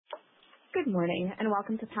Good morning, and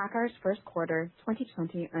welcome to PACCAR's first quarter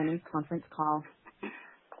 2020 earnings conference call.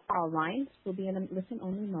 All lines will be in a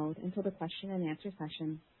listen-only mode until the question and answer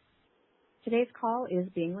session. Today's call is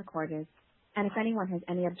being recorded, and if anyone has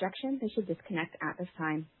any objection, they should disconnect at this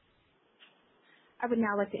time. I would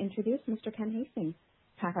now like to introduce Mr. Ken Hastings,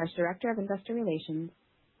 PACCAR's Director of Investor Relations.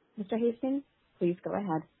 Mr. Hastings, please go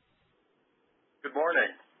ahead. Good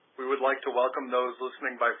morning. We would like to welcome those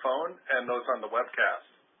listening by phone and those on the webcast.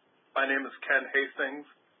 My name is Ken Hastings,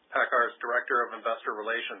 PACCAR's Director of Investor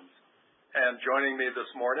Relations, and joining me this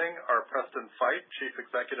morning are Preston Feight, Chief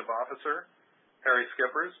Executive Officer, Harrie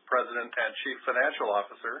Schippers, President and Chief Financial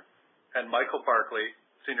Officer, and Michael Barkley,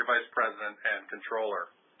 Senior Vice President and Controller.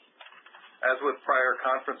 As with prior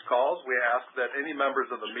conference calls, we ask that any members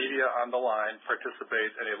of the media on the line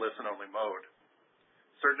participate in a listen-only mode.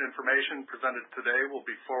 Certain information presented today will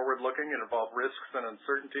be forward-looking and involve risks and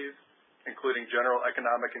uncertainties, including general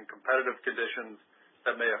economic and competitive conditions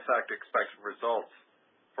that may affect expected results.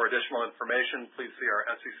 For additional information, please see our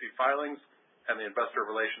SEC filings and the Investor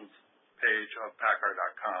Relations page of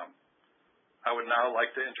PACCAR.com. I would now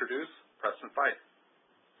like to introduce Preston Feight.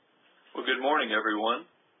 Well, good morning, everyone.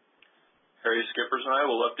 Harrie Schippers and I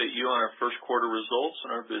will update you on our first quarter results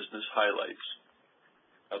and our business highlights.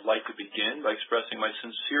 I'd like to begin by expressing my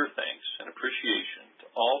sincere thanks and appreciation to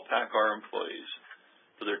all PACCAR employees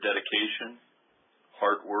for their dedication,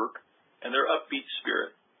 hard work, and their upbeat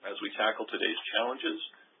spirit as we tackle today's challenges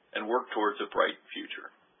and work towards a bright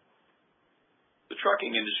future. The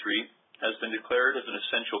trucking industry has been declared as an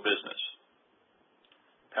essential business.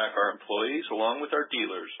 PACCAR employees, along with our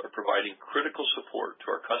dealers, are providing critical support to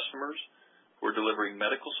our customers who are delivering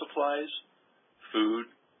medical supplies, food,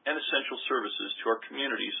 and essential services to our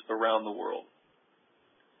communities around the world.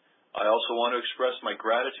 I also want to express my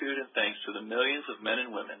gratitude and thanks to the millions of men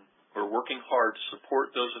and women who are working hard to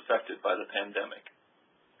support those affected by the pandemic.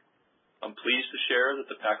 I'm pleased to share that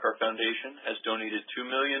the PACCAR Foundation has donated $2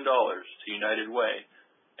 million to United Way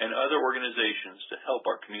and other organizations to help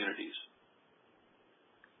our communities.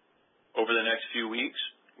 Over the next few weeks,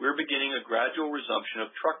 we're beginning a gradual resumption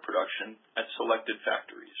of truck production at selected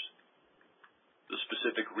factories. The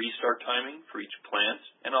specific restart timing for each plant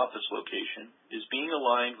and office location is being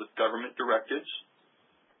aligned with government directives,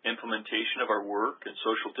 implementation of our work and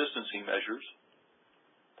social distancing measures,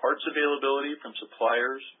 parts availability from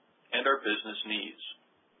suppliers, and our business needs.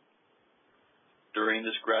 During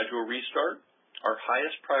this gradual restart, our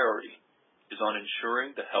highest priority is on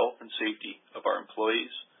ensuring the health and safety of our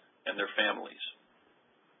employees and their families.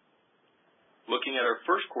 Looking at our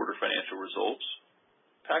first quarter financial results,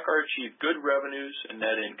 PACCAR achieved good revenues and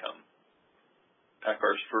net income.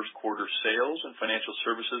 PACCAR's first quarter sales and financial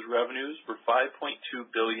services revenues were $5.2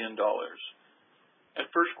 billion, and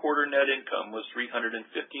first quarter net income was $359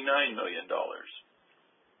 million.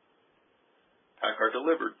 PACCAR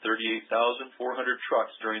delivered 38,400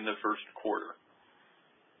 trucks during the first quarter.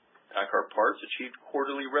 PACCAR Parts achieved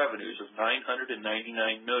quarterly revenues of $999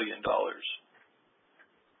 million.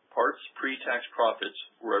 Parts pre-tax profits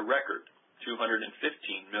were a record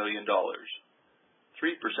 $215 million,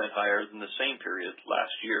 3% higher than the same period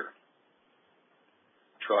last year.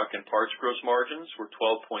 Truck and parts gross margins were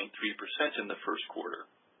 12.3% in the first quarter.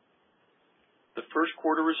 The first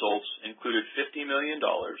quarter results included $50 million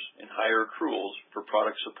in higher accruals for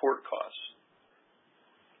product support costs.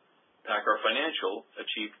 PACCAR Financial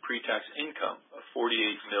achieved pre-tax income of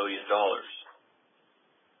 $48 million.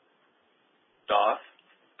 DAF,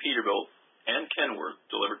 Peterbilt, and Kenworth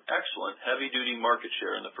delivered excellent heavy-duty market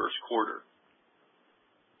share in the first quarter.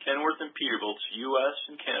 Kenworth and Peterbilt's U.S.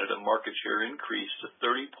 and Canada market share increased to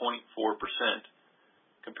 30.4%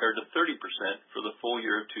 compared to 30% for the full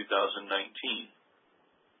year of 2019.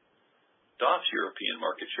 DAF's European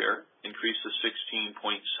market share increased to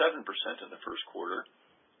 16.7% in the first quarter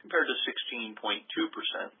compared to 16.2%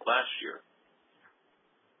 last year.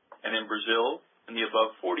 And in Brazil, in the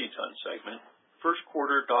above 40-ton segment, first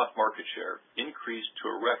quarter DAF market share increased to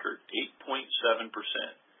a record 8.7%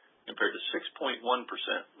 compared to 6.1%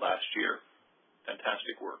 last year.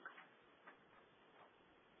 Fantastic work.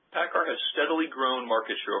 PACCAR has steadily grown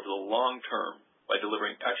market share over the long term by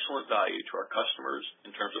delivering excellent value to our customers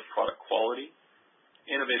in terms of product quality,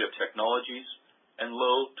 innovative technologies, and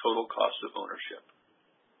low total cost of ownership.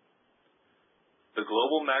 The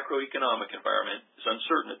global macroeconomic environment is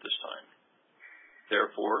uncertain at this time.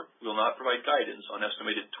 Therefore, we will not provide guidance on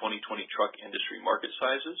estimated 2020 truck industry market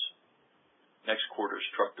sizes, next quarter's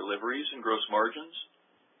truck deliveries and gross margins,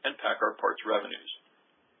 and PACCAR Parts revenues.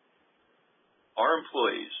 Our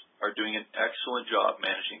employees are doing an excellent job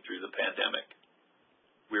managing through the pandemic.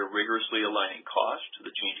 We are rigorously aligning costs to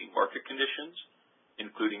the changing market conditions,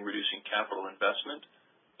 including reducing capital investment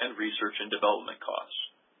and research and development costs.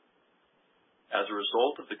 As a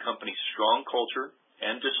result of the company's strong culture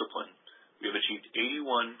and discipline, we have achieved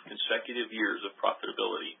 81 consecutive years of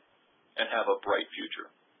profitability and have a bright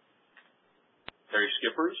future. Harry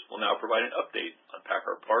Skippers will now provide an update on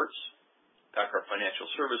PACCAR Parts, PACCAR Financial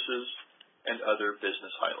Services, and other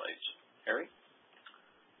business highlights. Harry?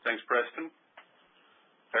 Thanks, Preston.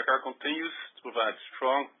 PACCAR continues to provide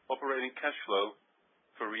strong operating cash flow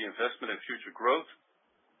for reinvestment in future growth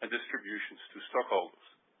and distributions to stockholders.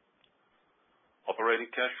 Operating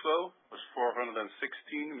cash flow was $416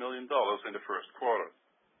 million in the first quarter.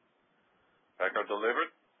 PACCAR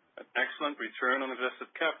delivered an excellent return on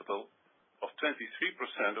invested capital of 23%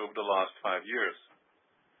 over the last 5 years,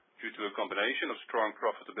 due to a combination of strong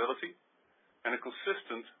profitability and a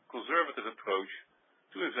consistent, conservative approach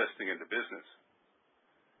to investing in the business.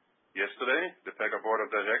 Yesterday, the PACCAR Board of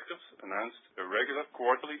Directors announced a regular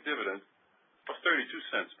quarterly dividend of 32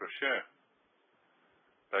 cents per share.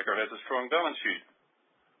 PACCAR has a strong balance sheet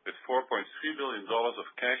with $4.3 billion of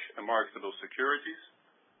cash and marketable securities,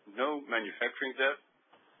 no manufacturing debt,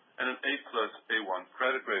 and an A+/A1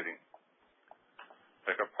 credit rating.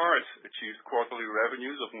 PACCAR Parts achieved quarterly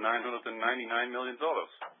revenues of $999 million,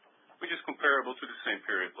 which is comparable to the same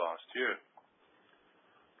period last year.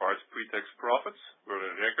 Parts pre-tax profits were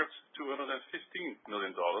a record $215 million,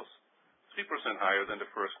 3% higher than the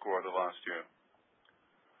first quarter last year.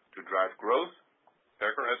 To drive growth,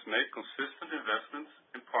 PACCAR has made consistent investments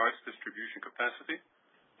in parts distribution capacity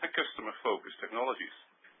and customer-focused technologies.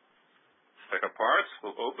 PACCAR Parts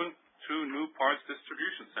will open 2 new parts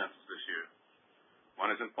distribution centers this year. One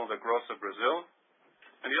is in Ponta Grossa, Brazil,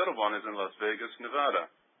 and the other one is in Las Vegas, Nevada.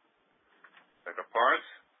 PACCAR Parts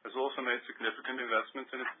has also made significant investments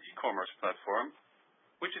in its e-commerce platform,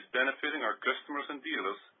 which is benefiting our customers and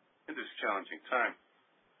dealers in this challenging time.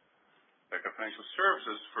 PACCAR Financial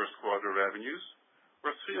Services first quarter revenues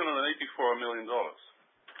were $384 million,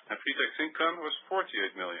 and pre-tax income was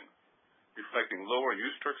 $48 million, reflecting lower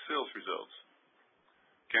used truck sales results.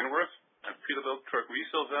 Kenworth and Peterbilt truck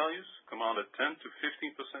resale values commanded 10 to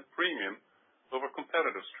 15% premium over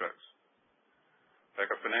competitors' trucks.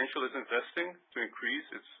 PACCAR Financial is investing to increase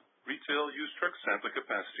its retail used truck center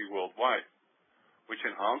capacity worldwide, which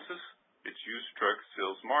enhances its used truck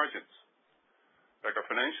sales margins. PACCAR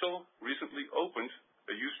Financial recently opened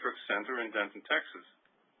a used truck center in Denton, Texas,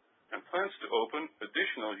 and plans to open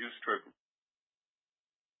additional used truck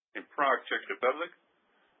in Prague, Czech Republic,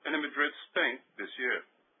 and in Madrid, Spain this year.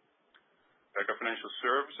 PACCAR Financial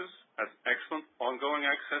Services has excellent ongoing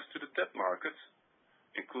access to the debt markets,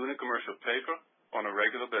 including commercial paper on a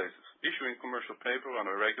regular basis, issuing commercial paper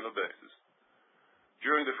on a regular basis.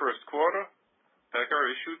 During the first quarter, PACCAR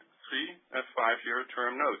issued 3 and 5-year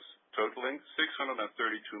term notes totaling $632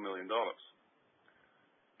 million.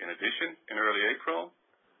 In addition, in early April,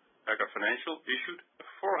 PACCAR Financial issued a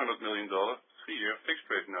 $400 million 3-year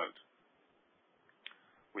fixed-rate note.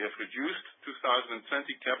 We have reduced 2020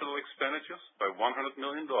 capital expenditures by $100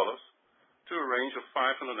 million to a range of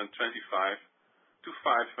 $525 to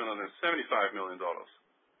 $575 million,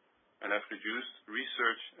 and have reduced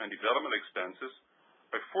research and development expenses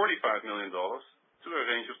by $45 million to a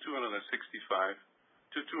range of $265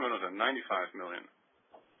 to $295 million.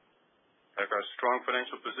 PACCAR's strong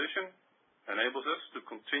financial position enables us to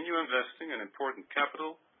continue investing in important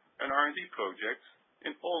capital and R&D projects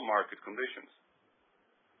in all market conditions.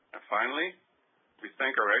 And finally, we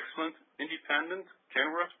thank our excellent, independent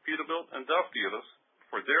Kenworth, Peterbilt, and DAF dealers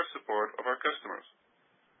for their support of our customers.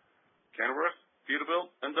 Kenworth,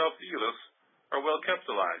 Peterbilt, and DAF dealers are well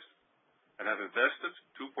capitalized and have invested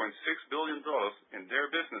 $2.6 billion in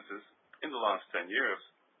their businesses in the last 10 years.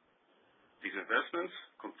 These investments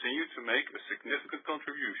continue to make a significant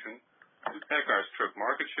contribution to PACCAR's truck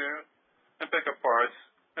market share and PACCAR Parts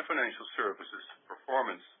and Financial Services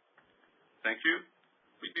performance. Thank you.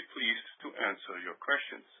 We'd be pleased to answer your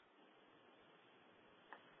questions.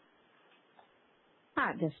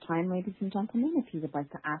 At this time, ladies and gentlemen, if you would like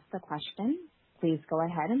to ask a question, please go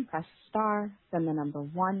ahead and press star, then the number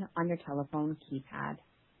 1 on your telephone keypad.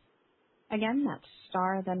 Again, that's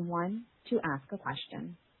star, then 1 to ask a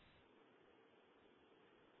question.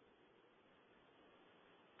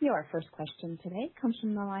 Your first question today comes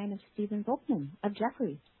from the line of Stephen Volkmann of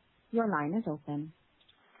Jefferies. Your line is open.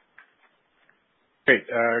 Great.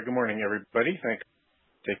 Good morning, everybody. Thanks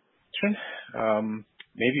for taking the question.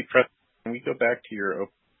 Maybe, Preston, can we go back to your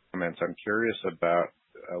opening comments? I'm curious about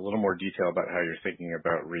a little more detail about how you're thinking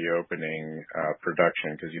about reopening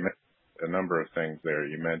production, because you mentioned a number of things there.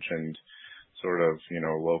 You mentioned sort of,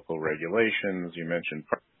 local regulations. You mentioned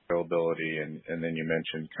availability, and then you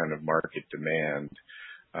mentioned kind of market demand.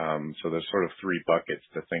 So there's sort of three buckets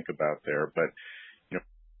to think about there. But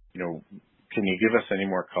can you give us any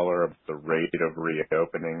more color of the rate of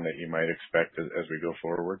reopening that you might expect as we go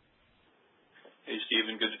forward? Hey,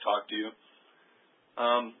 Stephen, good to talk to you.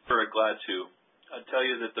 Very glad to. I'd tell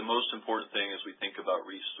you that the most important thing as we think about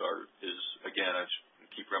restart is, again, I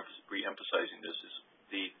keep re-emphasizing this, is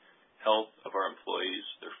the health of our employees,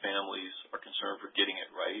 their families, our concern for getting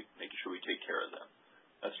it right, making sure we take care of them.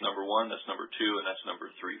 That's number one, that's number two, and that's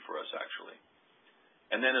number three for us, actually.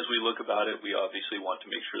 And then as we look about it, we obviously want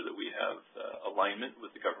to make sure that we have alignment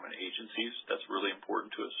with the government agencies. That's really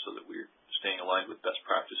important to us so that we're staying aligned with best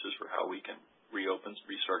practices for how we can reopen,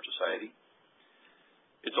 restart society.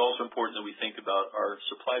 It's also important that we think about our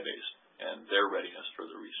supply base and their readiness for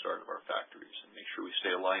the restart of our factories and make sure we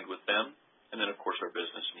stay aligned with them, and then, of course, our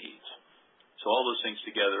business needs. So all those things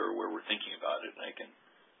together are where we're thinking about it, and I can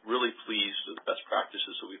really pleased with the best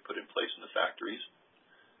practices that we've put in place in the factories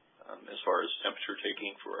as far as temperature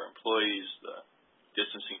taking for our employees, the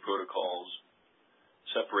distancing protocols,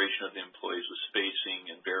 separation of the employees with spacing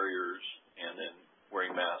and barriers, and then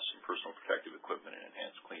wearing masks and personal protective equipment and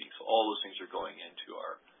enhanced cleaning. So all those things are going into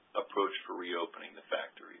our approach for reopening the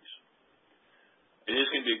factories. It is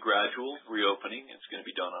going to be a gradual reopening. It's going to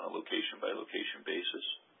be done on a location-by-location basis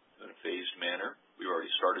in a phased manner. We've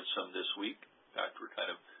already started some this week. In fact, we're kind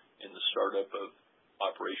of in the startup of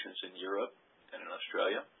operations in Europe and in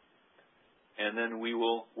Australia. And then we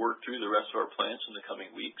will work through the rest of our plants in the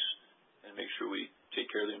coming weeks and make sure we take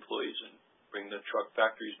care of the employees and bring the truck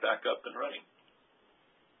factories back up and running.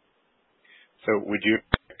 So would you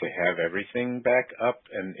expect to have everything back up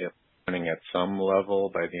and running at some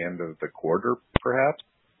level by the end of the quarter, perhaps?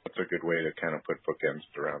 That's a good way to kind of put bookends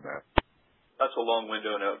around that. That's a long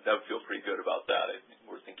window, and I would feel pretty good about that.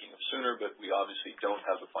 We're thinking of sooner, but we obviously don't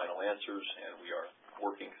have the final answers, and we are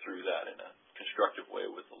working through that in a constructive way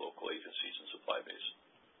with the local agencies and supply base.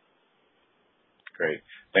 Great.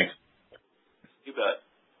 Thanks. You bet.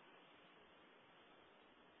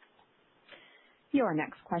 Your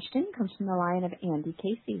next question comes from the line of Andy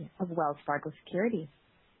Casey of Wells Fargo Securities.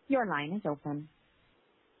 Your line is open.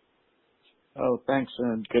 Oh, thanks,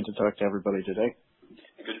 and good to talk to everybody today.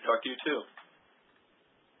 Good to talk to you, too.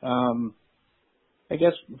 I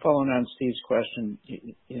guess following on Steve's question,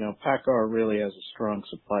 PACCAR really has a strong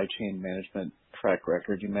supply chain management track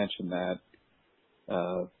record. You mentioned that.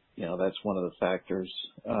 That's one of the factors.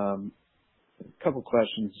 A couple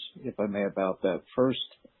questions, if I may, about that. First,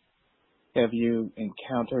 have you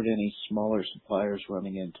encountered any smaller suppliers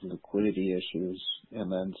running into liquidity issues? And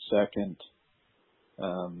then second,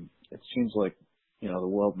 it seems like, the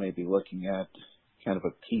world may be looking at kind of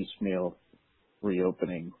a piecemeal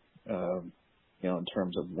reopening, in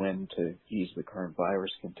terms of when to ease the current virus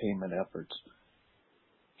containment efforts.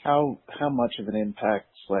 How much of an impact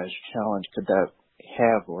 / challenge could that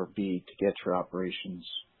have or be to get your operations,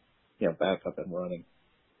 back up and running?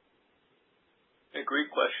 A great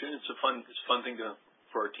question. It's a fun thing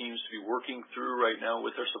for our teams to be working through right now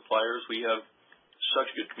with our suppliers. We have such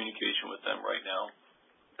good communication with them right now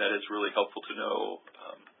that it's really helpful to know.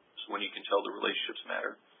 So when you can tell the relationships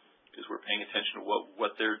matter, is we're paying attention to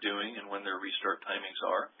what they're doing and when their restart timings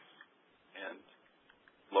are. And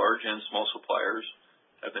large and small suppliers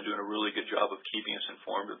have been doing a really good job of keeping us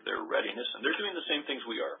informed of their readiness. And they're doing the same things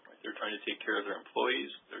we are. Right? They're trying to take care of their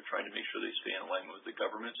employees. They're trying to make sure they stay in alignment with the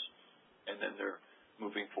governments. And then they're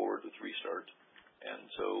moving forward with restart. And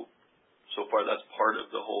so far that's part of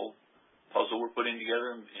the whole puzzle we're putting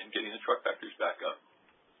together in getting the truck factories back up.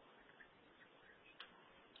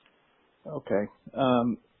 Okay.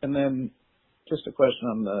 And then just a question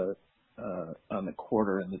on the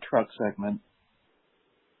quarter in the truck segment.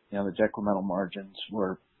 The decremental margins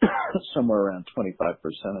were somewhere around 25%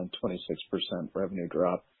 and 26% revenue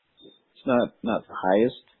drop. It's not the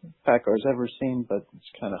highest PACCAR's ever seen, but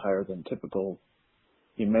it's kind of higher than typical.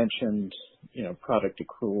 You mentioned, product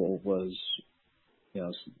accrual was,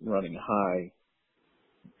 running high,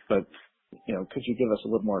 but, could you give us a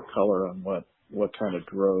little more color on what kind of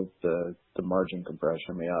drove the margin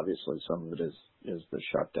compression? I mean, obviously some of it is the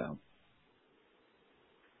shutdown.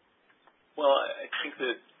 Well, I think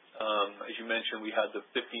that, as you mentioned, we had the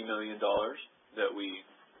 $50 million that we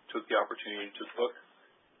took the opportunity to book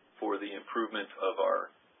for the improvement of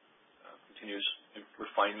our continuous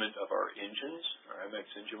refinement of our engines. Our MX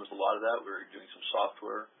engine was a lot of that. We were doing some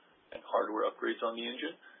software and hardware upgrades on the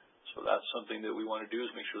engine. So that's something that we want to do,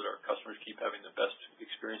 is make sure that our customers keep having the best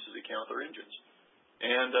experiences they can with their engines.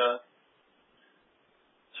 And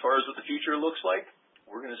as far as what the future looks like,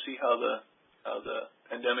 we're going to see how the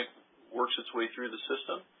pandemic works its way through the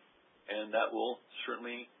system. and that will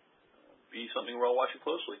certainly be something we're all watching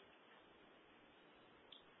closely.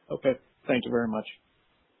 Okay. Thank you very much.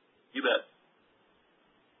 You bet.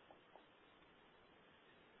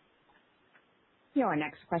 Your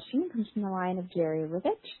next question comes from the line of Jerry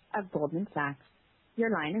Revich of Goldman Sachs. Your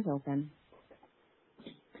line is open.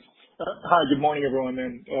 Hi, good morning, everyone,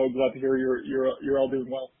 and glad to hear you're all doing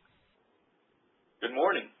well. Good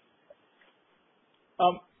morning.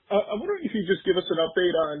 I'm wondering if you could just give us an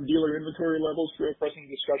update on dealer inventory levels. For the present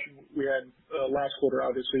discussion we had last quarter,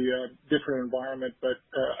 obviously a different environment, but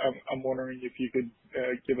I'm wondering if you could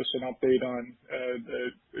give us an update on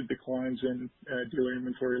the declines in dealer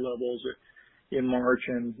inventory levels in March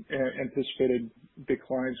and anticipated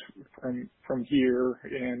declines from here.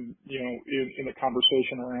 And, in the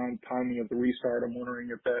conversation around timing of the restart, I'm wondering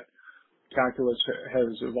if that calculus has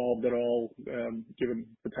evolved at all, given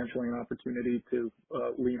potentially an opportunity to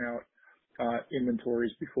lean out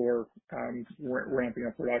inventories before ramping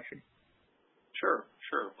up production. Sure.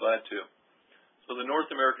 Glad to. So the North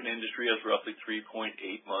American industry has roughly 3.8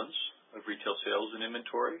 months of retail sales and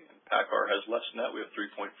inventory, and PACCAR has less than that. We have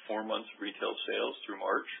 3.4 months of retail sales through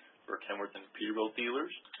March for Kenworth and Peterbilt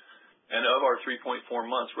dealers. And of our 3.4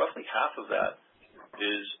 months, roughly half of that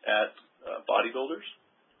is at bodybuilders.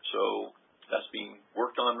 So that's being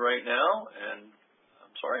worked on right now, and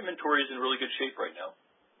our inventory is in really good shape right now.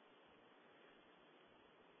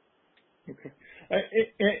 Okay.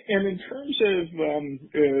 And in terms of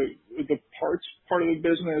the parts part of the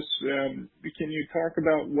business, can you talk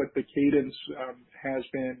about what the cadence has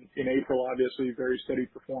been in April? Obviously, very steady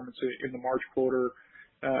performance in the March quarter.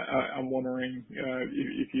 I'm wondering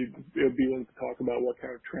if you'd be willing to talk about what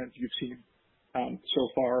kind of trends you've seen so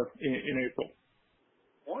far in April.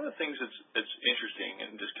 One of the things that's interesting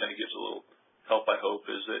and just kind of gives a little help, I hope,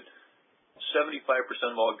 is that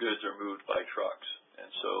 75% of all goods are moved by trucks. And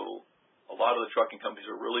so a lot of the trucking companies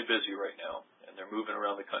are really busy right now, and they're moving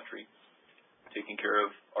around the country, taking care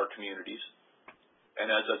of our communities. And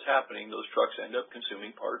as that's happening, those trucks end up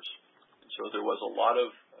consuming parts. And so there was a lot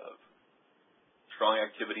of strong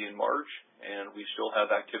activity in March, and we still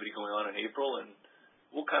have activity going on in April, and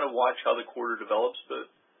we'll kind of watch how the quarter develops, but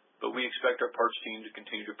we expect our parts team to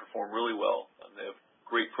continue to perform really well. They have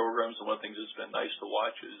great programs, and one of the things that's been nice to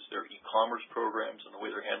watch is their e-commerce programs and the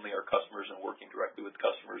way they're handling our customers and working directly with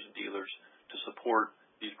customers and dealers to support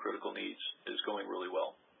these critical needs is going really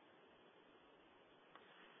well.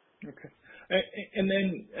 Okay. And then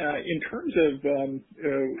in terms of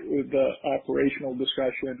the operational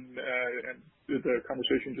discussion and the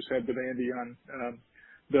conversation just had with Andy on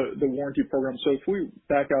the warranty program. So if we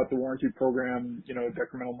back out the warranty program,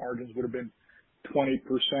 decremental margins would have been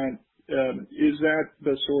 20%. Is that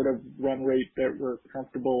the sort of run rate that we're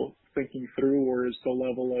comfortable thinking through, or is the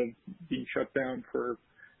level of being shut down for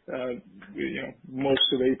most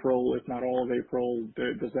of April, if not all of April,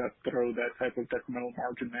 does that throw that type of decremental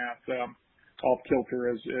margin math off kilter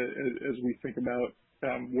as we think about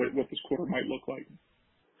what this quarter might look like?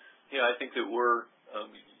 Yeah, I think that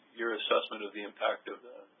your assessment of the impact of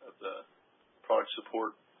the product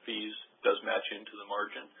support fees does match into the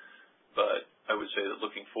margin. But I would say that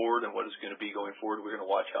looking forward and what it's going to be going forward, we're going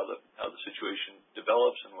to watch how the situation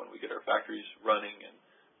develops and when we get our factories running and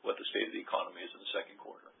what the state of the economy is in the second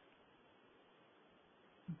quarter.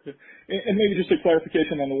 Okay. And maybe just a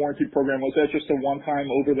clarification on the warranty program. Was that just a one-time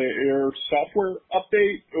over-the-air software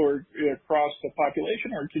update or across the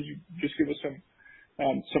population, or can you just give us some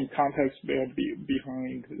context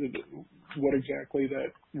behind what exactly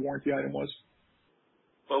that warranty item was?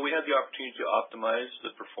 Well, we had the opportunity to optimize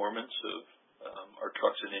the performance of our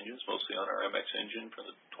trucks and engines, mostly on our MX engine from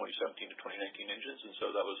the 2017 to 2019 engines, and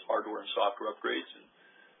so that was hardware and software upgrades. And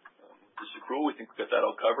this accrual, we think we got that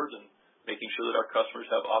all covered, and making sure that our customers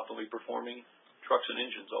have optimally performing trucks and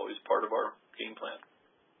engines always part of our game plan.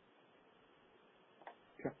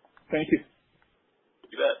 Okay. Thank you.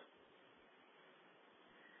 You bet.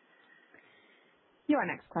 Your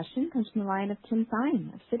next question comes from the line of Tim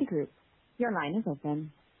Thein of Citigroup. Your line is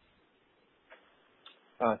open.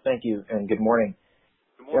 Thank you, and good morning.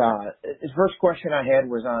 Good morning. The first question I had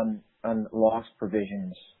was on loss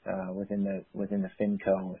provisions within the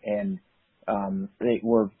FinCo, and they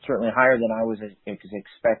were certainly higher than I was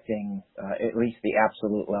expecting. At least the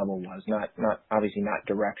absolute level was not obviously not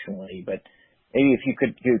directionally, but maybe if you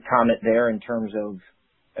could comment there in terms of,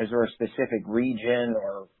 is there a specific region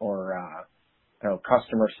or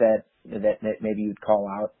customer set that maybe you'd call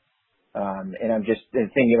out? And I'm just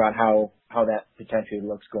thinking about how that potentially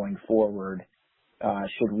looks going forward.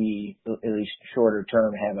 Should we, at least shorter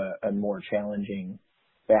term, have a more challenging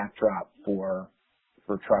backdrop for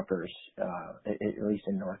for truckers, at least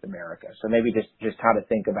in North America. So maybe just how to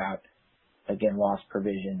think about, again, loss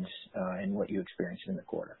provisions and what you experienced in the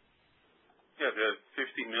quarter. Yeah, the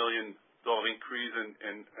 $50 million increase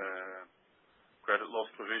in credit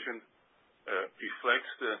loss provision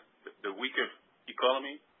reflects the weaker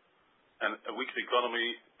economy, and a weaker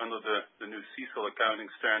economy under the new CECL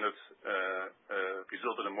accounting standards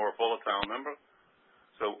resulted in a more volatile number.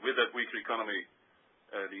 So with that weaker economy,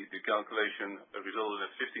 the calculation resulted in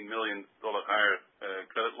a $50 million higher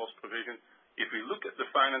credit loss provision. If we look at the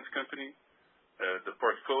finance company, the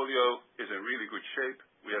portfolio is in really good shape.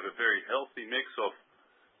 We have a very healthy mix of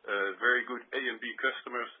very good A and B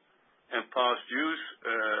customers, and past dues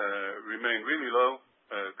remain really low,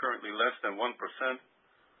 currently less than 1%.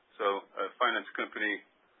 So finance company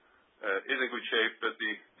is in good shape, but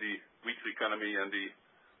the weaker economy and the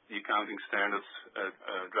accounting standards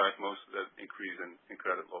drive most of that increase in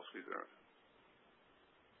credit loss reserve.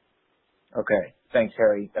 Okay. Thanks,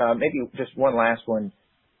 Harry. Maybe just one last one.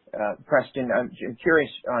 Preston, I'm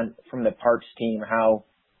curious from the parts team how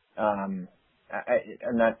I'm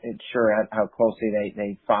not sure how closely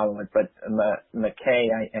they follow it, but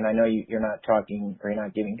McKay, and I know you're not talking or you're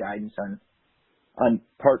not giving guidance on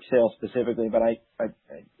part sales specifically, but I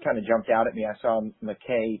kind of jumped out at me. I saw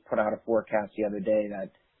McKay put out a forecast the other day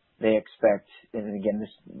that they expect, and again,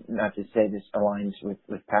 this not to say this aligns with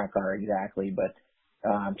PACCAR exactly, but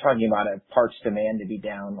I'm talking about a parts demand to be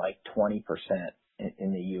down like 20%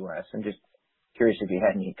 in the U.S. I'm just curious if you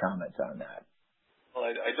had any comments on that. Well,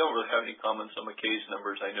 I don't really have any comments on McKay's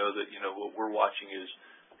numbers. I know that, what we're watching is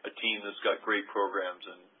a team that's got great programs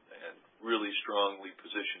and really strongly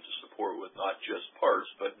positioned to support with not just parts,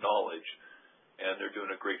 but knowledge. And they're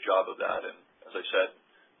doing a great job of that. And as I said,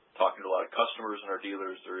 talking to a lot of customers and our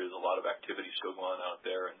dealers, there is a lot of activity still going on out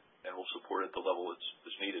there, and we'll support at the level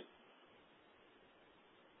that's needed.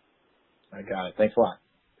 I got it. Thanks a lot.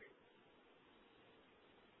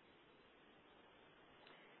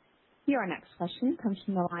 Your next question comes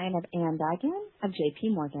from the line of Ann Duignan of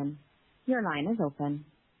J.P. Morgan. Your line is open.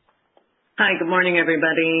 Hi, good morning,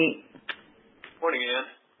 everybody. Morning, Ann.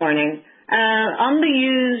 Morning. On the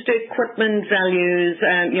used equipment values,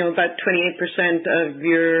 about 28% of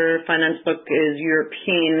your finance book is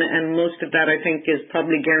European, and most of that, I think, is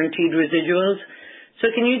probably guaranteed residuals. So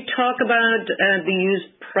can you talk about the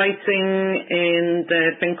used pricing in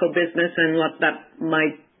the FinCo business and what that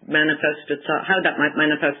might manifest itself, how that might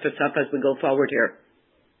manifest itself as we go forward here?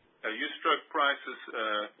 Used truck prices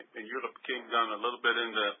in Europe came down a little bit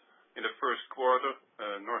in the first quarter.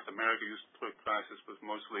 North America used truck prices was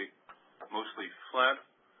mostly flat.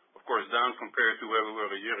 Of course, down compared to where we were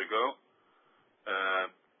a year ago.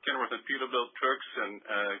 Kenworth and Peterbilt trucks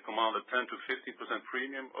command a 10 to 50%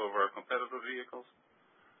 premium over our competitor vehicles.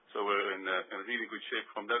 So we're in really good shape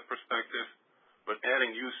from that perspective. But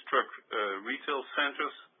adding used truck retail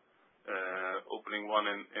centers, opening one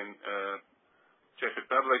in Czech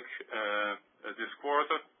Republic this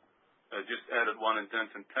quarter, just added one in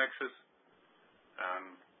Denton, Texas.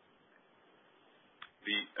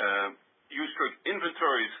 The used truck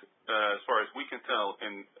inventories, as far as we can tell,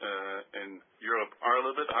 in Europe are a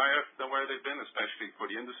little bit higher than where they've been, especially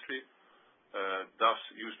for the industry. DAF's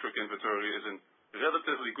used truck inventory is in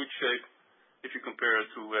relatively good shape if you compare it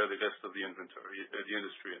to where the rest of the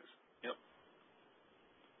industry is. Yep.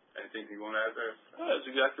 Anything you want to add there? No, that's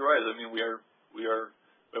exactly right. I mean, we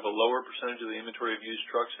have a lower percentage of the inventory of used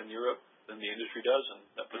trucks in Europe than the industry does, and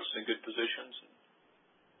that puts us in good positions.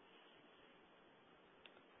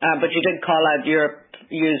 But you did call out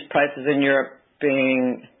used prices in Europe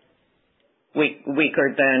being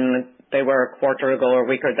weaker than they were a quarter ago, or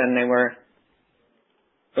weaker than they were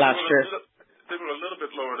last year. They were a little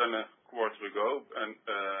bit lower than a quarter ago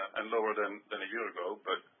and lower than a year ago,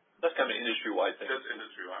 but that's kind of an industry-wide thing. That's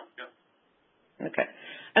industry-wide, yeah. Okay.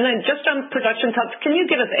 And then just on production cuts, can you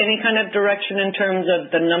give us any kind of direction in terms of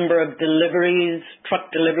the number of deliveries, truck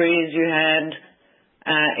deliveries you had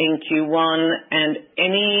in Q1, and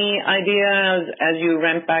any idea as you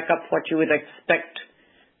ramp back up what you would expect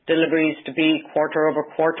deliveries to be quarter over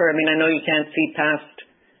quarter? I mean, I know you can't see past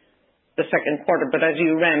the second quarter, but as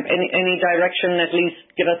you ramp, any direction, at least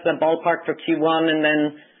give us the ballpark for Q1 and then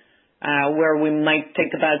where we might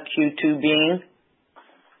think about Q2 being?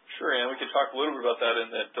 Sure, and we can talk a little bit about that in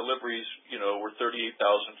that deliveries, were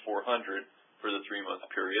 38,400 for the 3-month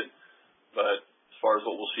period. But as far as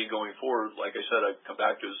what we'll see going forward, like I said, I'd come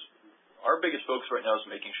back to is our biggest focus right now is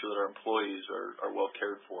making sure that our employees are well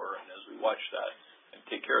cared for. And as we watch that and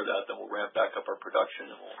take care of that, then we'll ramp back up our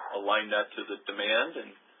production and we'll align that to the demand,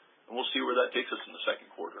 and we'll see where that takes us in the second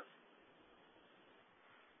quarter.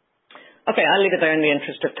 Okay, I'll leave it there in the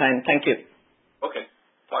interest of time. Thank you. Okay.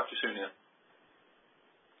 Talk to you soon, Ann.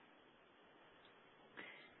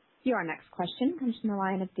 Your next question comes from the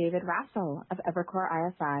line of David Raso of Evercore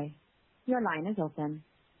ISI. Your line is open.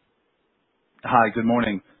 Hi, good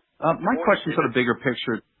morning. My question is sort of bigger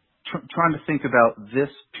picture, trying to think about this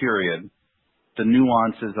period, the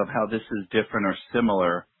nuances of how this is different or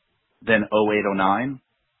similar than 08, 09.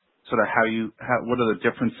 Sort of what are the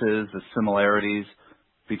differences, the similarities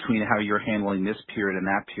between how you're handling this period and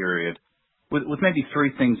that period, with maybe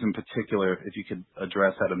three things in particular, if you could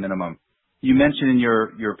address at a minimum. You mentioned in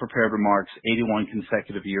your prepared remarks 81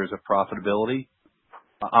 consecutive years of profitability.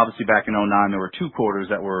 Obviously, back in 09, there were 2 quarters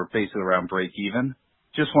that were basically around break even.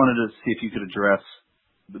 Just wanted to see if you could address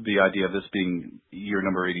the idea of this being year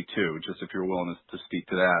number 82, just if you're willing to speak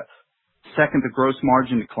to that. Second, the gross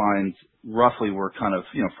margin declines roughly were kind of,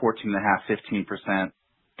 14.5%, 15%.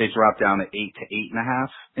 They dropped down to 8 to 8.5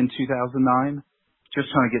 in 2009. Just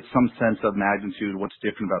trying to get some sense of magnitude, what's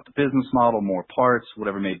different about the business model, more parts,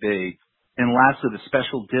 whatever it may be. And lastly, the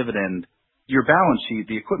special dividend. Your balance sheet,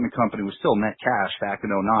 the equipment company was still net cash back in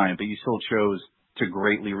 09, but you still chose to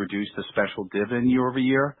greatly reduce the special dividend year over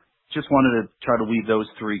year. Just wanted to try to weave those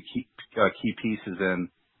three key pieces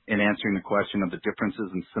in answering the question of the differences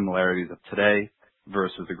and similarities of today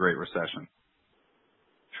versus the Great Recession.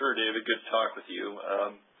 Sure, David. Good to talk with you.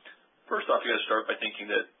 First off, you got to start by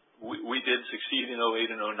thinking that we did succeed in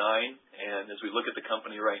 08 and 09, and as we look at the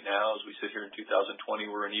company right now, as we sit here in 2020,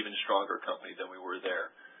 we're an even stronger company than we were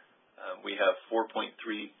there. We have $4.3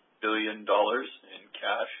 billion in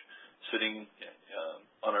cash sitting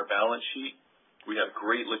on our balance sheet. We have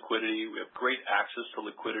great liquidity. We have great access to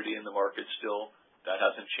liquidity in the market still. That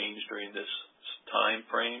hasn't changed during this time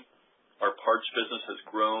frame. Our parts business has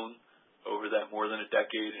grown over that more than a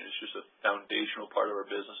decade, and it's just a foundational part of our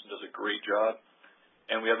business and does a great job.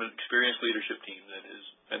 And we have an experienced leadership team that has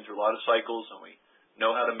been through a lot of cycles, and we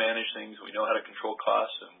know how to manage things. We know how to control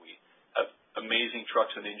costs, and we have amazing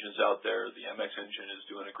trucks and engines out there. The MX engine is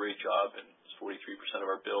doing a great job, and it's 43% of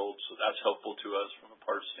our build, so that's helpful to us from a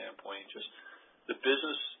parts standpoint. Just the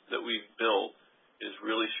business that we've built is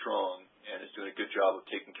really strong and is doing a good job of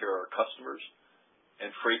taking care of our customers,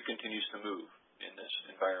 and freight continues to move in this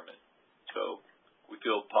environment. So we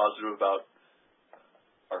feel positive about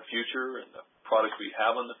our future and the products we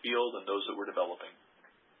have on the field and those that we're developing.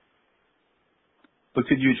 But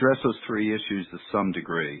could you address those three issues to some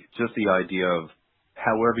degree? Just the idea of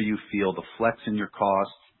however you feel, the flex in your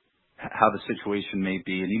costs, how the situation may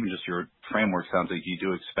be, and even just your framework sounds like you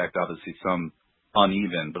do expect obviously some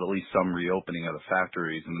uneven, but at least some reopening of the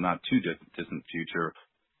factories in the not too distant future.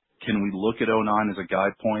 Can we look at 09 as a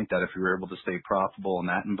guide point that if you were able to stay profitable in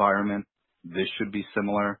that environment, this should be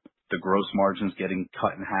similar? The gross margins getting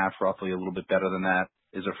cut in half, roughly a little bit better than that,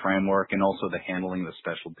 is a framework, and also the handling of the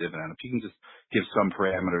special dividend. If you can just give some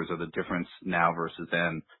parameters of the difference now versus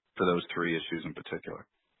then for those three issues in particular.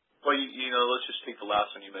 Well, let's just take the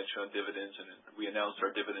last one you mentioned on dividends, and we announced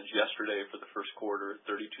our dividends yesterday for the first quarter at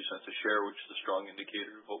 32 cents a share, which is a strong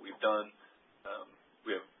indicator of what we've done.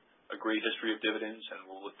 We have a great history of dividends, and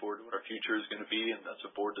we'll look forward to what our future is going to be, and that's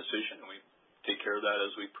a board decision, and we take care of that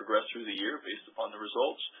as we progress through the year based upon the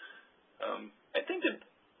results.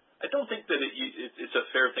 I don't think that it's a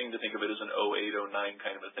fair thing to think of it as an 08, 09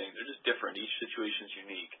 kind of a thing. They're just different. Each situation is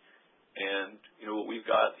unique. And, what we've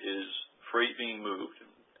got is freight being moved.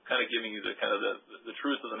 Kind of giving you the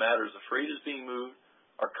truth of the matter is the freight is being moved.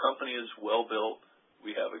 Our company is well built.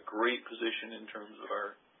 We have a great position in terms of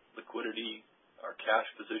our liquidity, our cash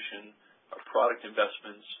position, our product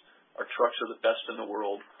investments. Our trucks are the best in the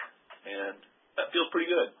world. And that feels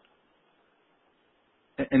pretty good.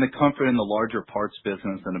 And the comfort in the larger parts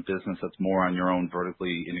business and a business that's more on your own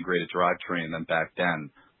vertically integrated drivetrain than back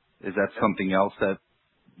then, is that something else that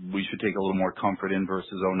we should take a little more comfort in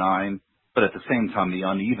versus 09? But at the same time, the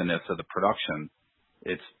unevenness of the production,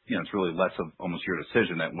 it's really less of almost your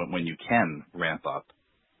decision that when you can ramp up.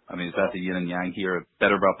 I mean, is that the yin and yang here?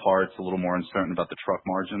 Better about parts, a little more uncertain about the truck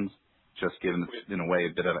margins, just given it's in a way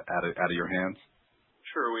a bit of out of your hands?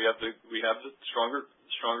 Sure, we have the stronger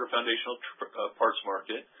foundational parts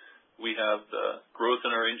market. We have the growth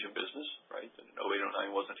in our engine business, right? And 08,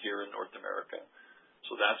 09 wasn't here in North America,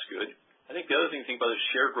 so that's good. I think the other thing to think about is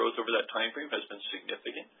share growth over that time frame has been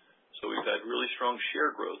significant. So we've had really strong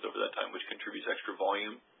share growth over that time, which contributes extra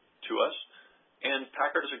volume to us. And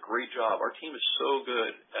PACCAR does a great job. Our team is so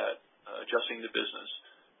good at adjusting the business,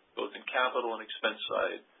 both in capital and expense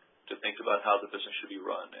side, to think about how the business should be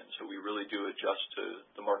run. And so we really do adjust to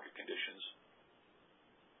the market conditions.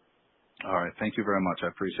 All right. Thank you very much. I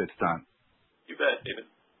appreciate the time. You bet, David.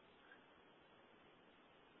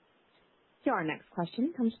 Your next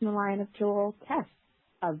question comes from the line of Joel Tess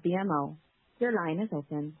of BMO. Your line is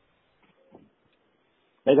open.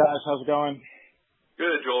 Hey guys, how's it going?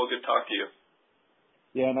 Good, Joel. Good to talk to you.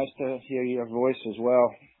 Yeah, nice to hear your voice as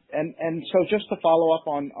well. And so just to follow up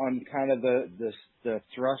on kind of the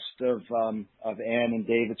thrust of Ann and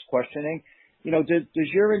David's questioning, does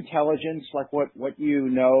your intelligence, like what you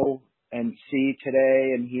know and see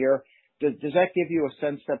today and hear, does that give you a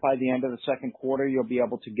sense that by the end of the second quarter you'll be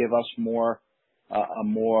able to give us a more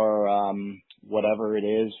whatever it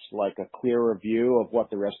is, like a clearer view of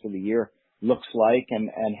what the rest of the year looks like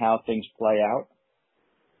and how things play out?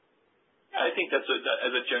 Yeah, I think that's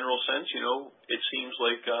as a general sense. It seems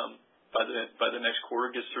like by the next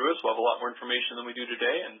quarter gets through us, we'll have a lot more information than we do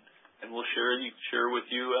today, and we'll share with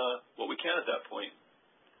you what we can at that point.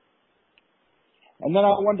 And then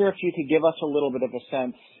I wonder if you could give us a little bit of a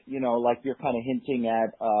sense, like you're kind of hinting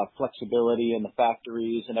at flexibility in the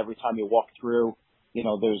factories, and every time you walk through,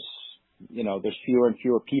 there's fewer and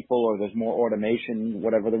fewer people, or there's more automation,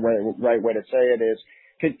 whatever the right way to say it is.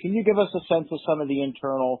 Can you give us a sense of some of the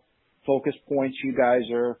internal focus points you guys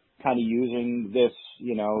are kind of using this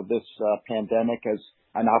pandemic as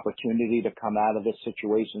an opportunity to come out of this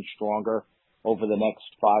situation stronger over the next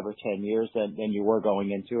 5 or 10 years than you were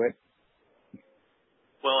going into it?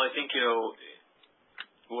 Well, I think,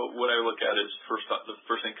 what I look at is the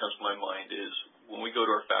first thing that comes to my mind is when I go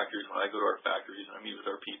to our factories and I meet with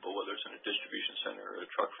our people, whether it's in a distribution center or a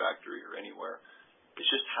truck factory or anywhere, it's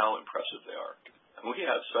just how impressive they are. And we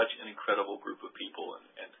have such an incredible group of people, and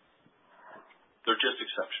they're just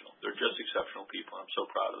exceptional. They're just exceptional people. I'm so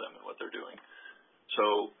proud of them and what they're doing.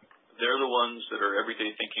 So they're the ones that are every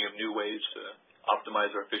day thinking of new ways to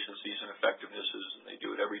optimize our efficiencies and effectivenesses, and they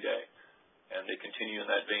do it every day. And they continue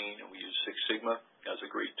in that vein, and we use Six Sigma as a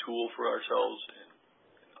great tool for ourselves in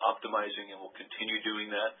optimizing, and we'll continue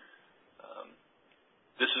doing that.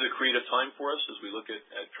 This is a creative time for us as we look at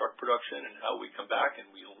truck production and how we come back,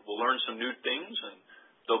 and we'll learn some new things, and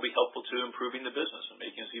they'll be helpful to improving the business and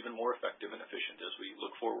making us even more effective and efficient as we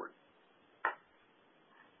look forward.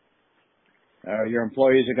 Your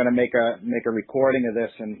employees are going to make a recording of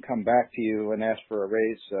this and come back to you and ask for a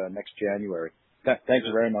raise next January. Thank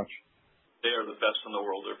you very much. They are the best in the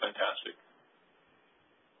world. They're fantastic.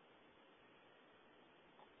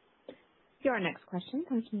 Your next question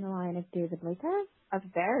comes from the line of David Leiker of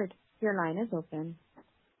Baird. Your line is open.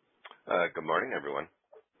 Good morning, everyone.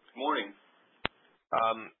 Good morning.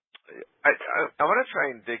 I want to try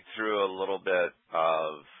and dig through a little bit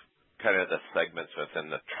of kind of the segments within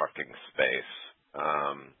the trucking space,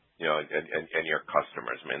 and your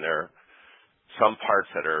customers. I mean, there are some parts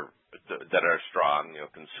that are strong,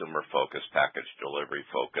 consumer focused, package delivery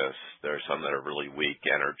focused. There are some that are really weak,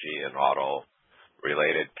 energy and auto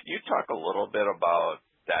related. Can you talk a little bit about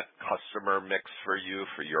that customer mix for you,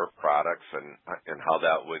 for your products, and how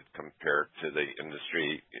that would compare to the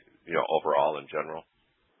industry, overall in general?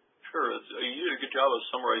 Sure. You did a good job of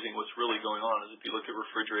summarizing what's really going on. Is if you look at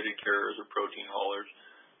refrigerated carriers or protein haulers,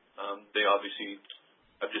 they obviously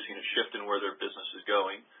have just seen a shift in where their business is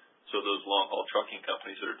going. So those long-haul trucking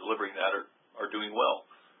companies that are delivering that are doing well.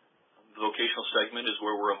 The vocational segment is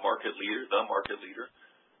where we're the market leader,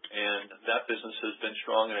 and that business has been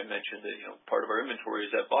strong. And I mentioned that part of our inventory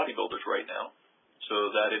is at bodybuilders right now. So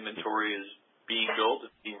that inventory is being built,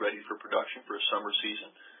 being ready for production for a summer season.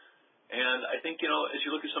 And I think as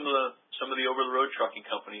you look at some of the over-the-road trucking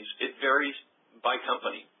companies, it varies by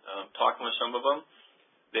company. Talking with some of them,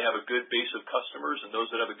 they have a good base of customers, and those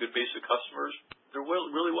that have a good base of customers, they're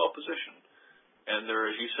really well positioned. And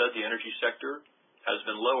as you said, the energy sector has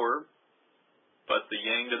been lower, but the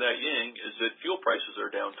yang to that yin is that fuel prices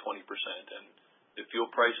are down 20%, and if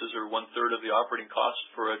fuel prices are 1/3 of the operating costs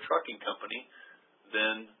for a trucking company,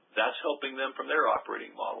 then that's helping them from their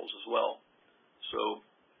operating models as well. So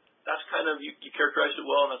that's kind of, you characterized it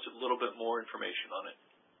well, and that's a little bit more information on it.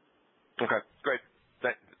 Okay, great.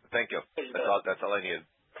 Thank you. That's all I needed.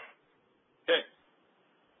 Okay.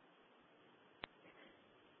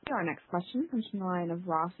 Our next question comes from the line of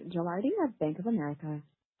Ross Gilardi of Bank of America.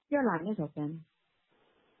 Your line is open.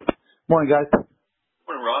 Morning, guys.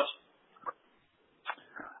 Morning, Ross.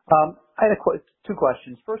 I had two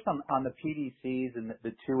questions. First, on the PDCs and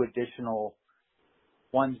the two additional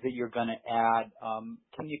ones that you're going to add.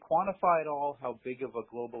 Can you quantify at all how big of a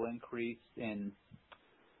global increase in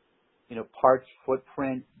parts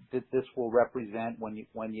footprint that this will represent when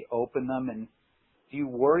you open them? And do you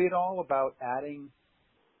worry at all about adding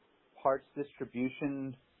parts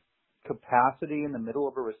distribution capacity in the middle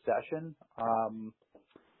of a recession?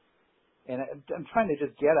 And I'm trying to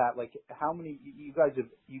just get at, like, how many you guys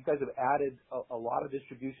have added a lot of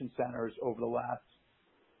distribution centers over the last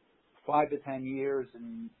 5 to 10 years,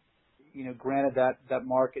 and granted that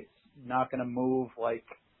market's not going to move like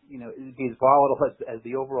be as volatile as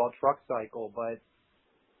the overall truck cycle, but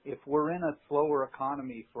if we're in a slower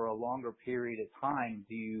economy for a longer period of time,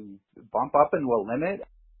 do you bump up into a limit at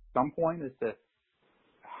some point as to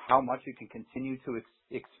how much you can continue to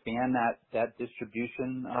expand that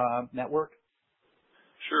distribution network?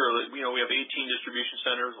 Sure. We have 18 distribution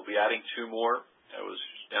centers. We'll be adding 2 more. I was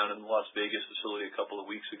down in the Las Vegas facility a couple of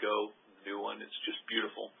weeks ago. The new one, it's just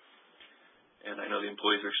beautiful. And I know the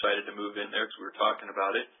employees are excited to move in there because we were talking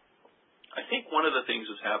about it. I think one of the things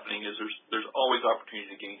that's happening is there's always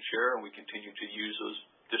opportunity to gain share, and we continue to use those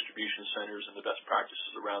distribution centers and the best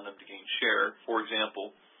practices around them to gain share. For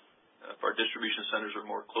example, if our distribution centers are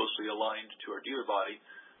more closely aligned to our dealer body,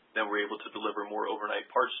 then we're able to deliver more overnight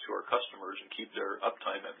parts to our customers and keep their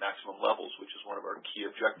uptime at maximum levels, which is one of our key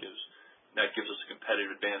objectives. And that gives us a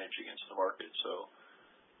competitive advantage against the market. So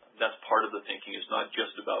that's part of the thinking. It's not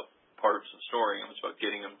just about parts and storing them. It's about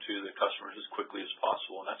getting them to the customers as quickly as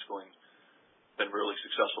possible, and that's been really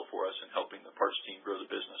successful for us in helping the parts team grow the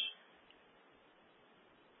business.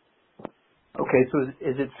 Okay, so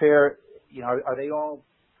is it fair? Are they all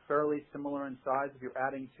fairly similar in size? If you're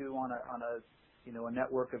adding 2 on a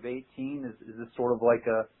network of 18, is this sort of like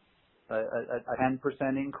a 10%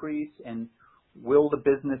 increase? And will the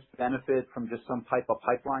business benefit from just some type of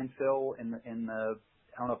pipeline fill in the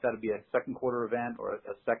I don't know if that would be a second quarter event or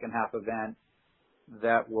a second half event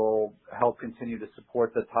that will help continue to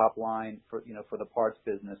support the top line for the parts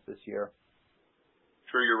business this year?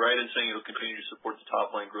 Sure, you're right in saying it'll continue to support the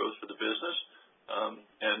top line growth for the business.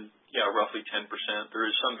 And yeah, roughly 10%. There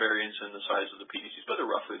is some variance in the size of the PDCs, but they're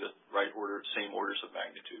roughly the right order, same orders of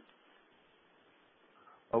magnitude.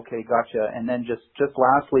 Okay, gotcha. And then just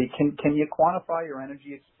lastly, can you quantify your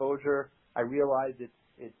energy exposure? I realize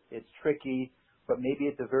it's tricky, but maybe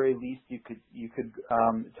at the very least you could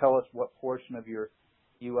tell us what portion of your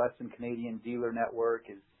U.S. and Canadian dealer network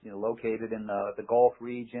is located in the Gulf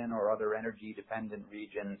region or other energy dependent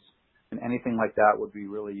regions, and anything like that would be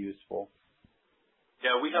really useful.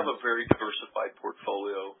 Yeah, we have a very diversified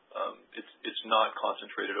portfolio. It's not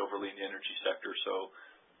concentrated overly in the energy sector. So,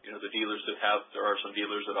 the dealers there are some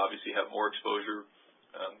dealers that obviously have more exposure,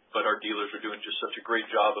 but our dealers are doing just such a great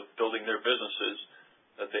job of building their businesses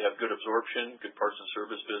that they have good absorption, good parts and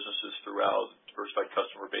service businesses throughout, diversified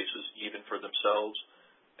customer bases, even for themselves.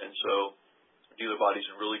 And so dealer body's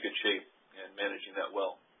in really good shape and managing that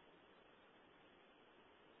well.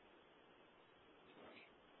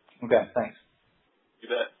 Okay, thanks. You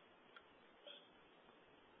bet.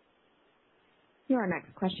 Your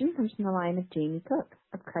next question comes from the line of Jamie Cook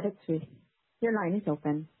of Credit Suisse. Your line is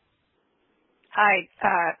open. Hi,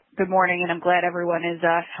 good morning, and I'm glad everyone is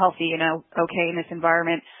healthy and okay in this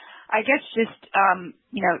environment. I guess just,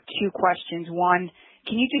 2 questions. One,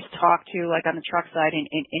 can you just talk to, like, on the truck side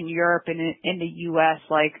in Europe and in the U.S.,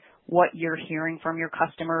 like, what you're hearing from your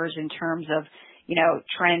customers in terms of,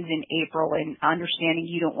 trends in April, and understanding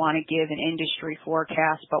you don't want to give an industry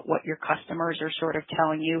forecast, but what your customers are sort of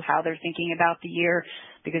telling you, how they're thinking about the year,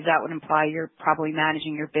 because that would imply you're probably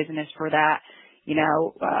managing your business for that,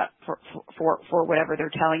 for whatever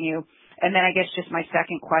they're telling you. And then I guess just my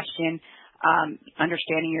second question,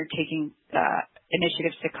 understanding you're taking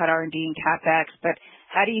initiatives to cut R&D and CapEx, but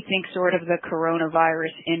how do you think sort of the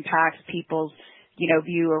coronavirus impacts people's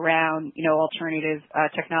view around, alternative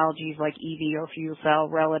technologies like EV or fuel cell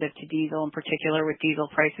relative to diesel, in particular with diesel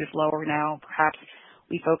prices lower now? Perhaps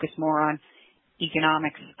we focus more on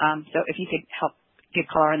economics. So if you could help give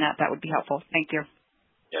color on that, that would be helpful. Thank you.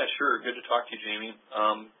 Yeah, sure. Good to talk to you, Jamie.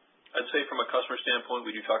 I'd say from a customer standpoint,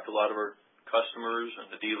 we do talk to a lot of our customers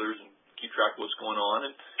and the dealers and keep track of what's going on.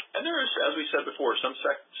 And there is, as we said before, some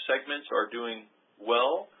segments are doing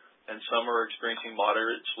well, and some are experiencing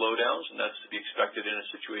moderate slowdowns, and that's to be expected in a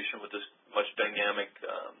situation with this much dynamic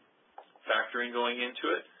factoring going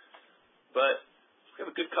into it. But we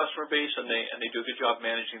have a good customer base, and they do a good job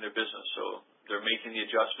managing their business. So they're making the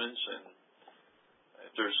adjustments, and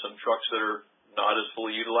if there's some trucks that are not as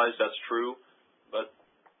fully utilized, that's true. But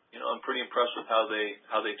I'm pretty impressed with how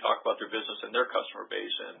they talk about their business and their customer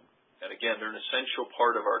base, and again, they're an essential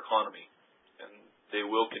part of our economy, and they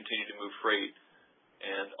will continue to move freight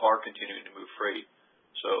and are continuing to move freight.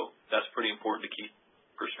 So that's pretty important to keep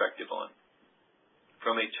perspective on.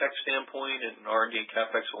 From a tech standpoint and R&D and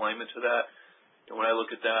CapEx alignment to that, and when I look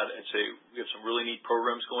at that, I'd say we have some really neat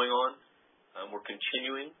programs going on. We're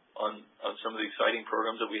continuing on some of the exciting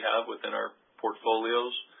programs that we have within our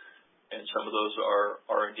portfolios, and some of those are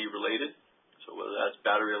R&D related. So whether that's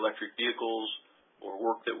battery electric vehicles or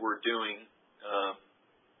work that we're doing,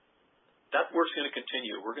 that work's going to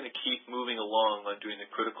continue. We're going to keep moving along on doing the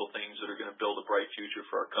critical things that are going to build a bright future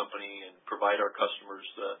for our company and provide our customers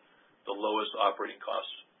the lowest operating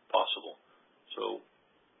costs possible. So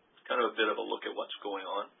it's kind of a bit of a look at what's going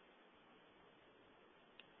on.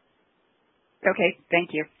 Okay,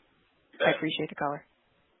 thank you. You bet. I appreciate the color.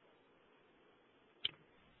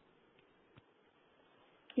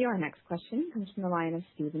 Your next question comes from the line of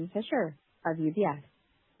Steven Fisher of UBS.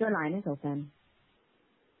 Your line is open.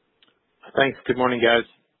 Thanks. Good morning, guys.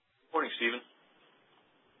 Morning, Stephen.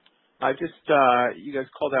 You guys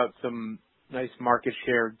called out some nice market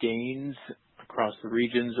share gains across the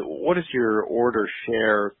regions. What does your order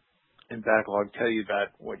share and backlog tell you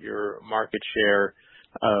about what your market share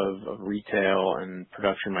of retail and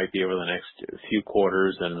production might be over the next few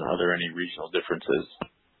quarters, and are there any regional differences?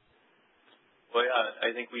 Well, yeah,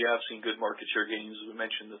 I think we have seen good market share gains. As we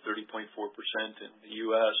mentioned, the 30.4% in the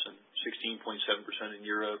U.S. and 16.7% in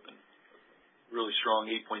Europe, and really strong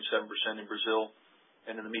 8.7% in Brazil.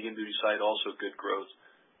 And in the medium duty side, also good growth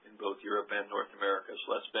in both Europe and North America.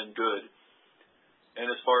 So that's been good. And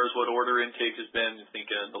as far as what order intake has been, I think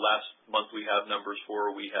the last month we have numbers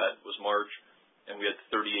for was March, and we had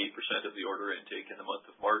 38% of the order intake in the month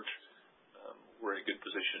of March. We're in a good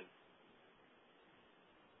position.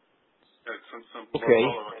 Some okay.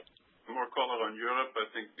 more color on Europe. I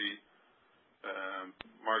think the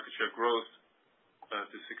market share growth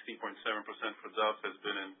to 16.7% for DAF has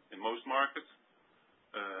been in most markets,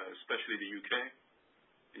 especially the UK.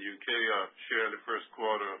 The UK, our share in the first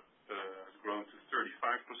quarter has grown to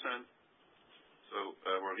 35%. So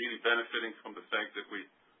we're really benefiting from the fact that we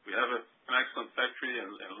have an excellent factory in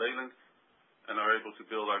Leyland and are able to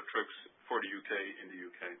build our trucks for the UK in the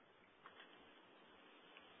UK.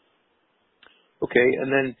 Okay, and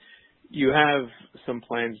then you have some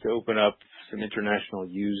plans to open up some international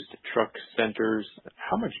used truck centers.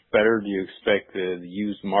 How much better do you expect the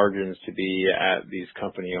used margins to be at these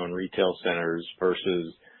company-owned retail centers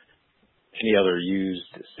versus any other used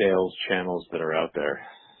sales channels that are out there?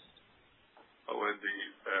 With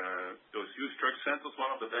those used truck centers, one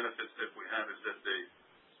of the benefits that we have is that they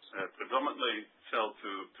predominantly sell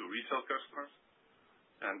to retail customers.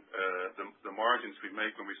 And the margins we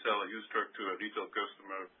make when we sell a used truck to a retail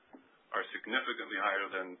customer are significantly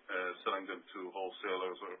higher than selling them to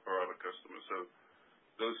wholesalers or other customers. So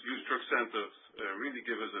those used truck centers really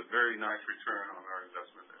give us a very nice return on our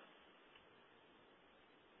investment there.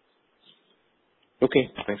 Okay,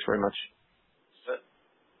 thanks very much.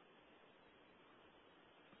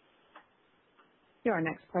 Your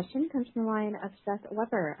next question comes from the line of Seth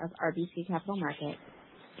Weber of RBC Capital Markets.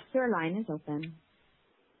 Your line is open.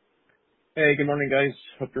 Hey, good morning, guys.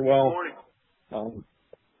 Hope you're well. Good morning.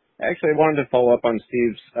 Actually, I wanted to follow up on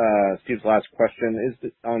Steve's last question. Is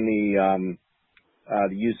on the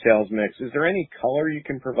used sales mix. Is there any color you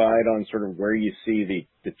can provide on sort of where you see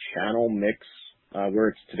the channel mix, where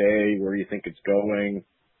it's today, where you think it's going,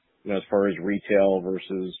 as far as retail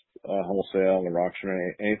versus wholesale or auction?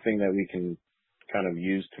 Anything that we can kind of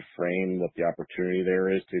use to frame what the opportunity there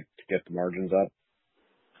is to get the margins up?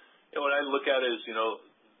 Yeah, what I look at is,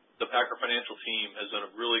 the PACCAR financial team has done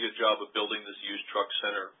a really good job of building this used truck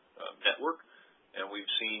center network, and we've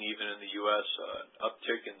seen even in the U.S. An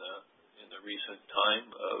uptick in the recent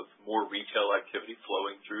time of more retail activity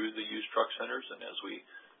flowing through the used truck centers. And as we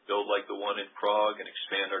build like the one in Prague and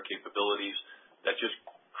expand our capabilities, that just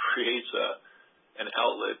creates an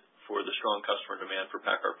outlet for the strong customer demand for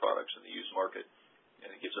PACCAR products in the used market,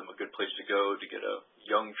 and it gives them a good place to go to get a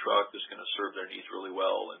young truck that's going to serve their needs really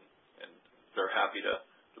well, and they're happy to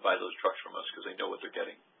buy those trucks from us because they know what they're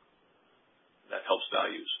getting. That helps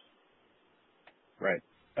values. Right.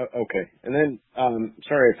 Okay. And then,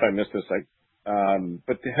 sorry if I missed this,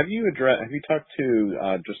 but have you talked to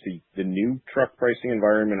just the new truck pricing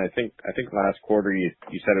environment? I think last quarter you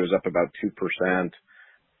said it was up about 2%.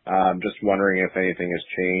 Just wondering if anything has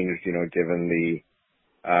changed, given the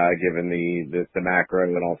macro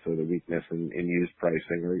and also the weakness in used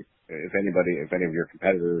pricing, or if any of your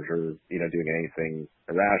competitors are doing anything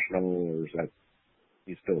irrational, or is that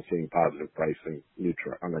you still seeing positive pricing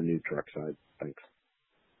on the new truck side? Thanks.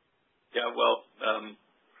 Yeah, well,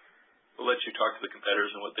 we'll let you talk to the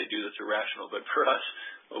competitors and what they do that's irrational, but for us,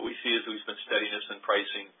 what we see is we've been steadiness in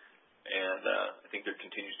pricing, and I think there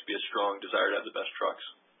continues to be a strong desire to have the best trucks,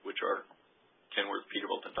 which are Kenworth,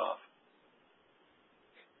 Peterbilt, and DAF.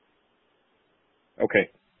 Okay.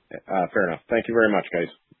 Fair enough. Thank you very much, guys.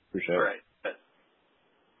 Appreciate it. All right.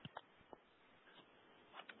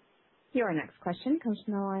 Your next question comes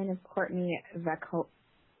from the line of Courtney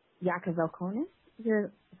Yakavokonis.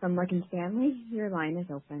 You're from Morgan Stanley. Your line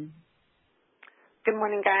is open. Good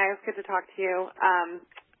morning, guys. Good to talk to you.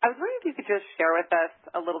 I was wondering if you could just share with us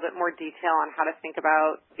a little bit more detail on how to think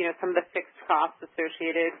about, some of the fixed costs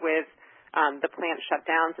associated with the plant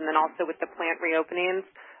shutdowns and then also with the plant reopenings,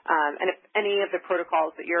 and if any of the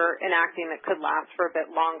protocols that you're enacting that could last for a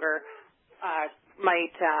bit longer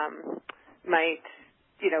might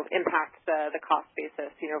impact the cost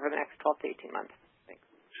basis, over the next 12 to 18 months. Thanks.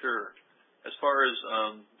 Sure. As far as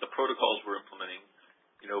the protocols we're implementing,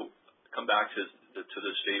 come back to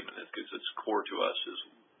the statement because it's core to us is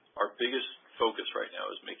our biggest focus right now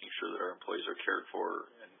is making sure that our employees are cared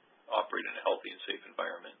for and operate in a healthy and safe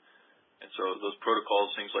environment. And so those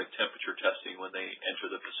protocols, things like temperature testing when they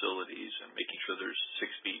enter the facilities and making sure there's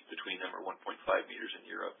 6 feet between them or 1.5 meters in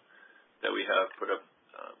Europe, that we have put up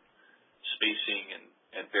spacing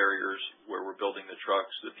and barriers where we're building the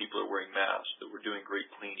trucks, that people are wearing masks, that we're doing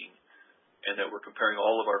great cleaning, and that we're comparing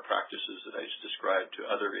all of our practices that I just described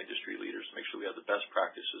to other industry leaders to make sure we have the best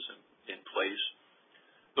practices in place.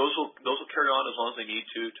 Those will carry on as long as they need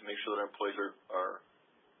to make sure that our employees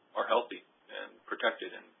are healthy and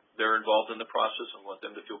protected, and they're involved in the process and want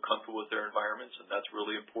them to feel comfortable with their environments, and that's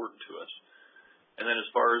really important to us. And then as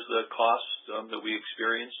far as the costs that we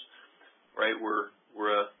experience, right, we're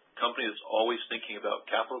a company that's always thinking about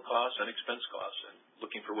capital costs and expense costs and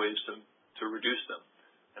looking for ways to reduce them.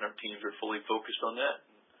 And our teams are fully focused on that.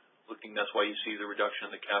 That's why you see the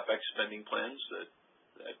reduction in the CapEx spending plans that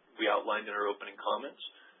we outlined in our opening comments,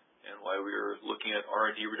 and why we are looking at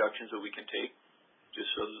R&D reductions that we can take just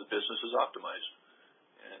so that the business is optimized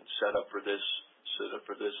and set up for this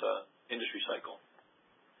industry cycle.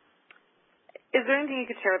 Is there anything you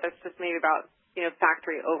could share with us just maybe about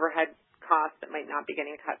factory overhead costs that might not be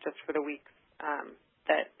getting cut just for the weeks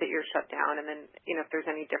that you're shut down, and then if there's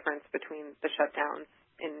any difference between the shutdowns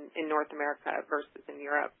in North America versus in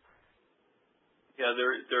Europe? Yeah,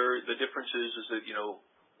 the difference is that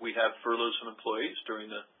we have furloughed some employees during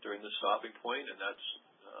the stopping point, and that's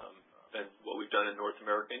been what we've done in North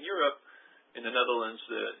America and Europe. In the Netherlands,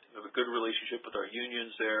 we have a good relationship with our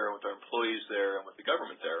unions there, with our employees there, and with the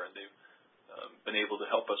government there, and they've been able to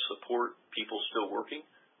help us support people still working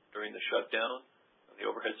during the shutdown on the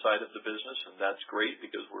overhead side of the business, and that's great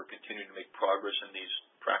because we're continuing to make progress in these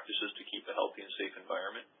practices to keep a healthy and safe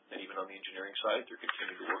environment. And even on the engineering side, they're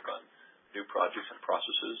continuing to work on new projects and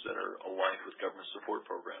processes that are aligned with government support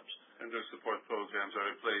programs. And those support programs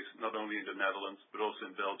are in place not only in the Netherlands, but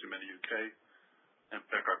also in Belgium and the UK. And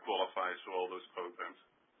PACCAR qualifies for all those programs.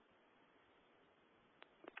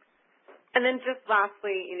 And then just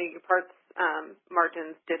lastly, your parts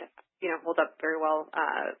margins did, hold up very well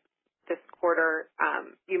this quarter.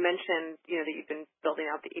 You mentioned, that you've been building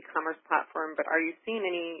out the e-commerce platform, but are you seeing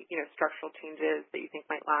any, structural changes that you think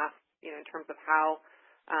might last, in terms of how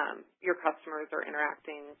your customers are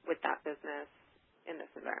interacting with that business in this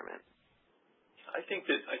environment? I think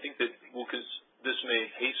that because this may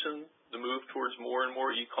hasten the move towards more and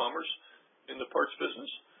more e-commerce in the parts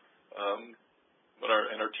business. But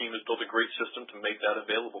our team has built a great system to make that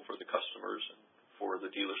available for the customers and for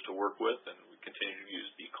the dealers to work with, and we continue to use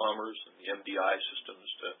the e-commerce and the MDI systems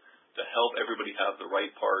to help everybody have the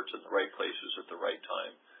right parts in the right places at the right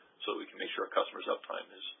time, so that we can make sure our customers' uptime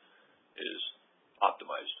is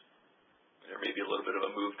optimized. And there may be a little bit of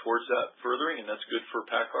a move towards that furthering, and that's good for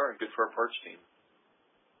PACCAR and good for our parts team.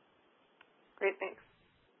 Great, thanks.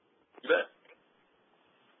 You bet.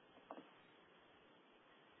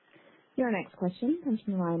 Your next question comes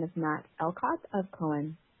from the line of Matt Elkott of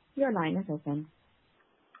Cowen. Your line is open.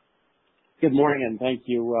 Good morning, and thank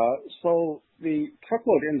you. So the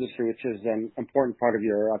truckload industry, which is an important part of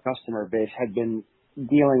your customer base, had been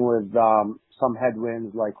dealing with some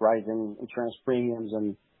headwinds like rising insurance premiums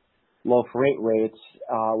and low freight rates,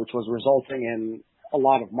 which was resulting in a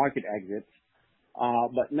lot of market exits.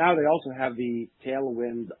 But now they also have the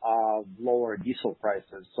tailwind of lower diesel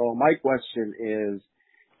prices. So my question is,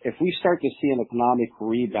 if we start to see an economic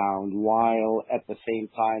rebound while at the same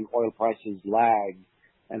time oil prices lag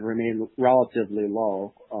and remain relatively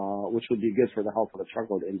low, which would be good for the health of the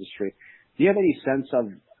truckload industry, do you have any sense of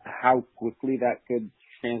how quickly that could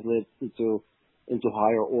translate into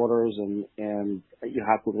higher orders and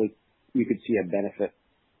how quickly you could see a benefit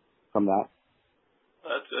from that?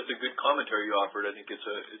 That's a good commentary you offered. I think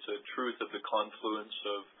it's a truth of the confluence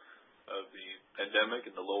of the pandemic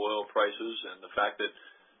and the low oil prices and the fact that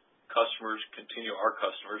our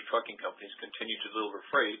customers, trucking companies, continue to deliver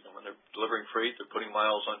freight. And when they're delivering freight, they're putting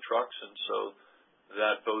miles on trucks. And so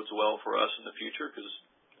that bodes well for us in the future because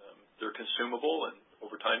they're consumable and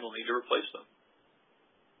over time we'll need to replace them.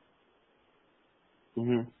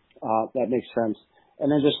 That makes sense.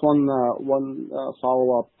 And then just one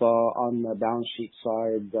follow-up on the balance sheet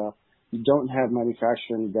side. You don't have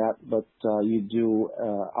manufacturing debt, but you do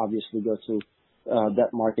obviously go to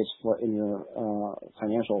debt markets in your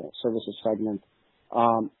financial services segment.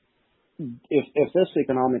 If this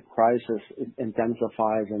economic crisis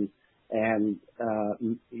intensifies and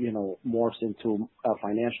morphs into a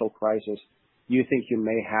financial crisis, do you think you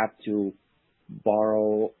may have to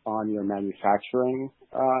borrow on your manufacturing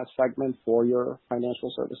segment for your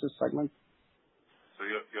financial services segment? So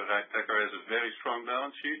you're right. PACCAR has a very strong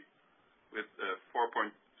balance sheet with $4.3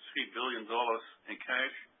 billion in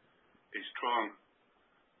cash, a strong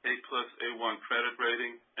A+/A1 credit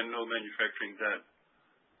rating, and no manufacturing debt.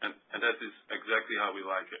 And that is exactly how we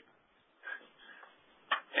like it.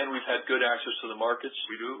 And we've had good access to the markets.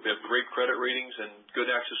 We do. We have great credit ratings and good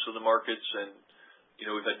access to the markets, and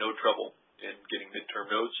we've had no trouble in getting midterm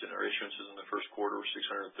notes, and our issuances in the first quarter were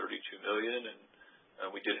 $632 million, and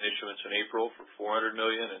we did an issuance in April for $400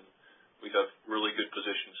 million, and we have really good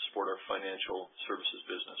position to support our financial services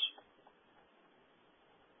business.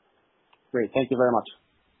 Great. Thank you very much.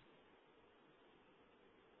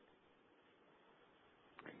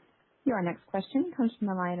 Your next question comes from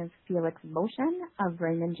the line of Felix Boeschen of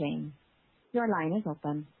Raymond James. Your line is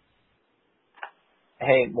open.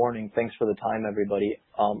 Hey, morning. Thanks for the time, everybody.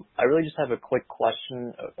 I really just have a quick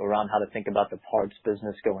question around how to think about the parts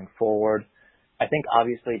business going forward. I think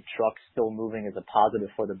obviously trucks still moving is a positive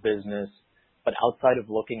for the business, but outside of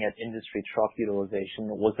looking at industry truck utilization,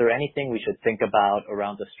 was there anything we should think about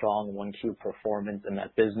around the strong 1Q performance in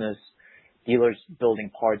that business? Dealers building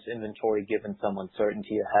parts inventory given some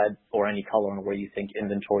uncertainty ahead, or any color on where you think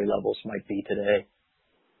inventory levels might be today?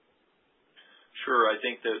 Sure. I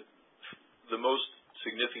think that the most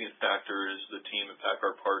significant factor is the team at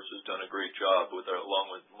PACCAR Parts has done a great job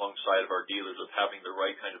alongside of our dealers of having the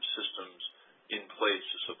right kind of systems in place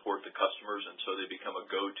to support the customers, and so they become a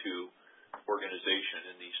go-to organization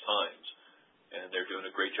in these times. And they're doing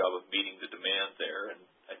a great job of meeting the demand there. And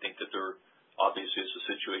I think that they're obviously, as the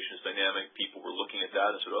situation is dynamic, people were looking at that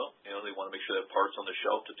and said, well, they want to make sure they have parts on the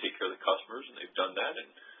shelf to take care of the customers, and they've done that. And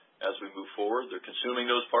as we move forward, they're consuming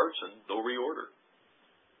those parts, and they'll reorder.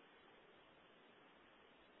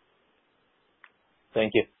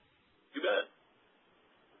 Thank you. You bet.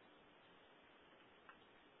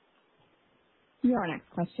 Your next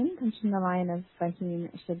question comes from the line of Fahim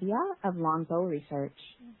Shabia of Longbow Research.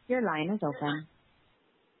 Your line is open.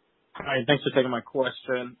 Hi, thanks for taking my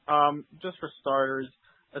question. Just for starters,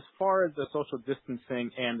 as far as the social distancing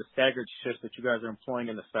and the staggered shifts that you guys are employing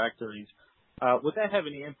in the factories, would that have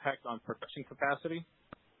any impact on production capacity?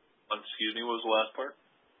 Excuse me, what was the last part?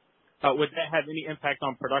 Would that have any impact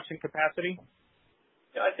on production capacity?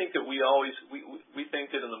 Yeah, I think that we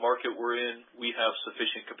think that in the market we're in, we have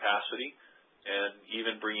sufficient capacity, and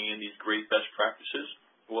even bringing in these great best practices,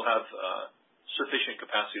 we'll have sufficient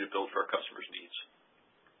capacity to build for our customers' needs.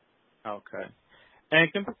 Okay. And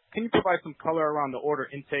can you provide some color around the order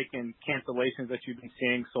intake and cancellations that you've been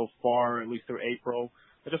seeing so far, at least through April?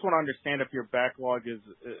 I just want to understand if your backlog is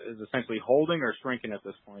essentially holding or shrinking at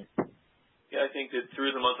this point. Yeah, I think that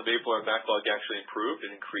through the month of April, our backlog actually improved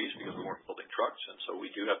and increased because we weren't building trucks, and so we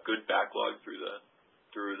do have good backlog through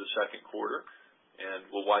the second quarter, and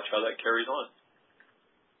we'll watch how that carries on.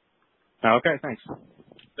 Okay, thanks.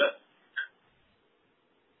 Bet.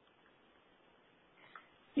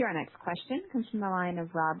 Your next question comes from the line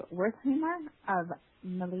of Rob Wertheimer of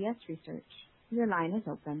Melius Research. Your line is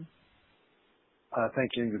open.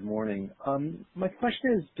 Thank you and good morning. My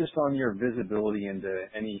question is just on your visibility into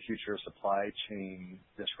any future supply chain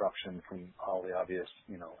disruption from all the obvious,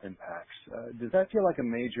 impacts. Does that feel like a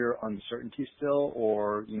major uncertainty still,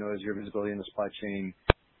 or, is your visibility in the supply chain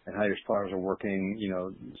and how your suppliers are working,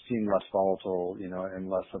 seem less volatile, and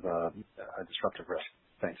less of a disruptive risk?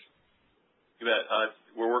 Thanks. You bet.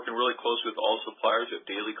 We're working really close with all suppliers. We have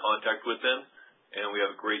daily contact with them, and we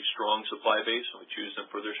have a great, strong supply base, and we choose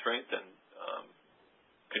them for their strength and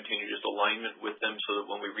continue just alignment with them so that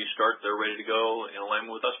when we restart, they're ready to go in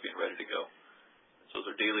alignment with us being ready to go. So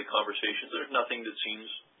those are daily conversations. There's nothing that seems,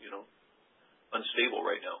 unstable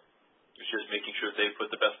right now. It's just making sure that they put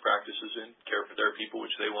the best practices in, care for their people,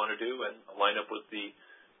 which they want to do, and align up with the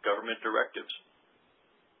government directives.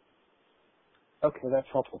 Okay, that's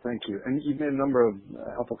helpful. Thank you. And you've made a number of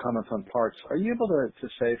helpful comments on parts. Are you able to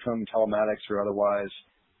say from telematics or otherwise,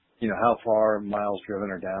 how far miles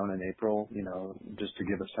driven are down in April, just to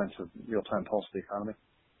give a sense of real-time pulse of the economy?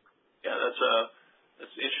 Yeah,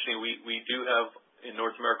 that's interesting. We do have In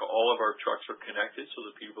North America, all of our trucks are connected, so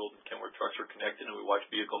the Peterbilt and Kenworth trucks are connected, and we watch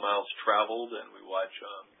vehicle miles traveled, and we watch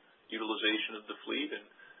utilization of the fleet. And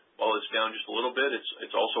while it's down just a little bit,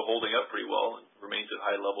 it's also holding up pretty well and remains at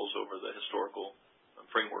high levels over the historical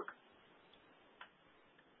framework.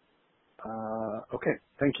 Okay,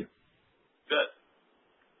 thank you. Good.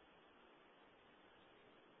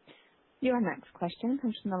 Your next question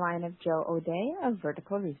comes from the line of Joe O'Dea of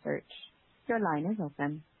Vertical Research. Your line is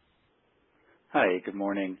open. Hi, good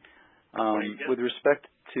morning. With respect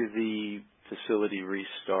to the facility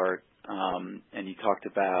restart, and you talked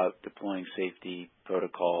about deploying safety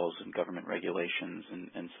protocols and government regulations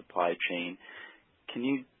and supply chain, can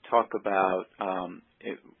you talk about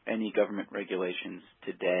any government regulations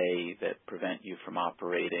today that prevent you from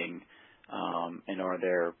operating, and are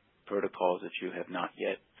there protocols that you have not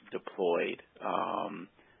yet deployed,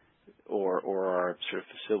 or are sort of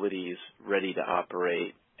facilities ready to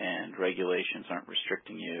operate and regulations aren't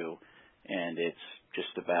restricting you, and it's just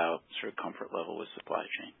about sort of comfort level with supply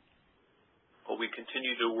chain? Well, we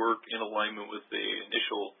continue to work in alignment with the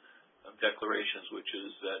initial declarations, which is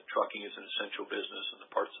that trucking is an essential business and the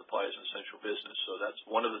parts supply is an essential business. So that's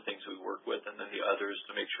one of the things we work with, and then the other is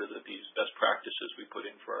to make sure that these best practices we put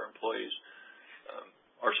in for our employees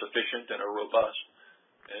are sufficient and are robust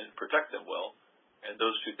and protect them well. And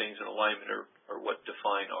those two things in alignment are what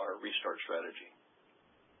define our restart strategy.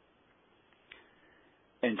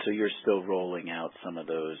 And so you're still rolling out some of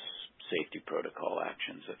those safety protocol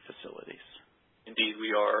actions at facilities? Indeed,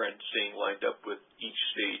 we are, and staying lined up with each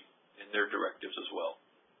state in their directives as well.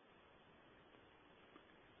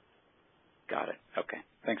 Got it. Okay.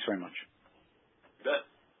 Thanks very much. You bet.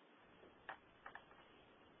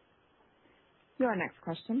 Your next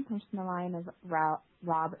question comes from the line of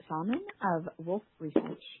Rob Salmon of Wolfe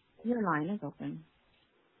Research. Your line is open.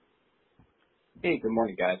 Hey, good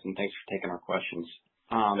morning, guys, and thanks for taking our questions.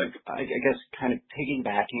 I guess kind of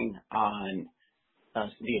piggybacking on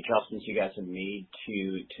the adjustments you guys have made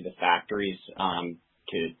to the factories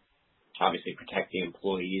to obviously protect the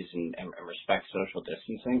employees and respect social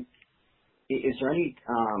distancing. Is there any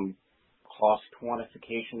cost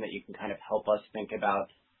quantification that you can kind of help us think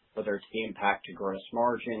about, whether it's the impact to gross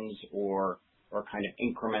margins or kind of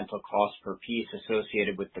incremental cost per piece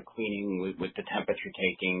associated with the cleaning, with the temperature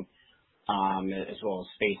taking, as well as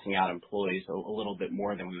spacing out employees a little bit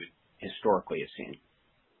more than we would historically have seen?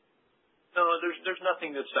 No, there's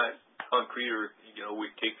nothing that's that concrete, or we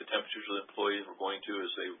take the temperatures of the employees. We're going to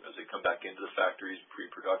as they come back into the factories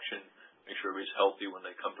pre-production, make sure everybody's healthy when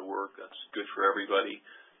they come to work. That's good for everybody.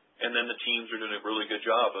 And then the teams are doing a really good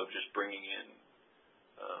job of just bringing in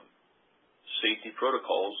safety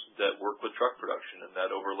protocols that work with truck production, and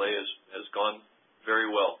that overlay has gone very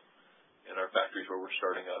well in our factories where we're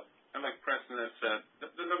starting up. And like Preston has said,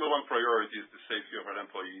 the number one priority is the safety of our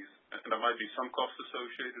employees. And there might be some cost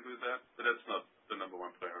associated with that, but that's not the number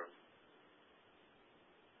one priority.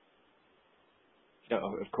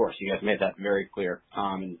 No, of course, you guys made that very clear,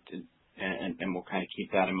 and we'll kind of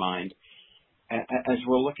keep that in mind. As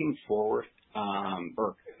we're looking forward,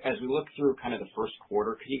 or as we look through kind of the first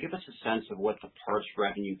quarter, can you give us a sense of what the parts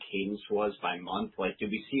revenue cadence was by month? Like, did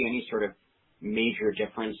we see any sort of major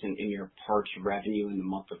difference in your parts revenue in the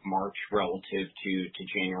month of March relative to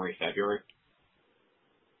January, February?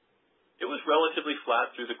 It was relatively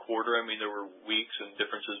flat through the quarter. I mean, there were weeks and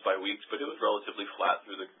differences by weeks, but it was relatively flat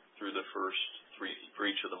through the first three for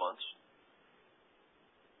each of the months.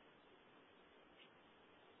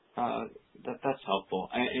 That's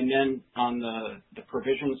helpful. And then on the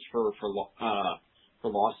provisions for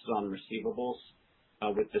losses on receivables,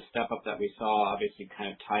 with the step up that we saw, obviously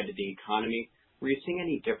kind of tied to the economy, were you seeing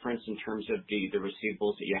any difference in terms of the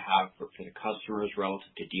receivables that you have for the customers relative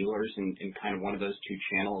to dealers in kind of one of those two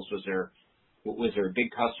channels? Was there a big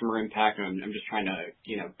customer impact? I'm just trying to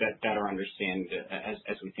better understand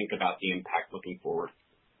as we think about the impact looking forward.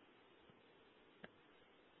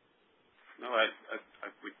 No,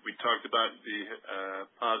 we talked about the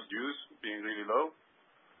past dues being really low,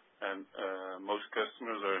 and most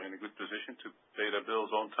customers are in a good position to pay their bills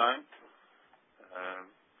on time.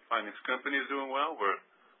 Finance company is doing well. We're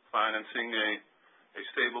financing a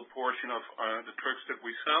stable portion of the trucks that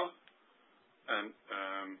we sell, and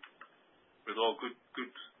with all good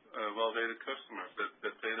well-rated customers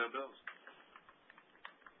that pay their bills.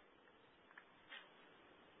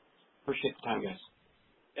 Appreciate the time, guys.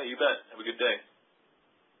 Yeah, you bet. Have a good day.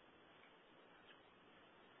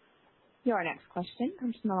 Your next question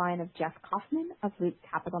comes from the line of Jeff Kaufman of Loop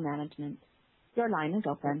Capital Management. Your line is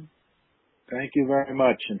open. Thank you very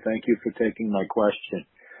much, and thank you for taking my question.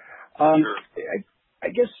 Sure. I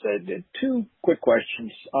guess two quick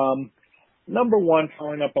questions. Number one,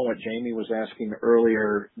 following up on what Jamie was asking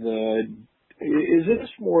earlier, is this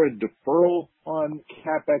more a deferral on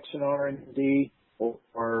CapEx and R&D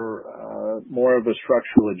or more of a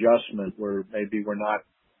structural adjustment where maybe we're not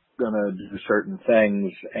going to do certain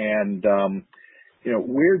things? And,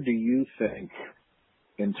 where do you think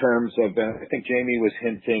in terms of, I think Jamie was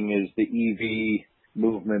hinting, is the EV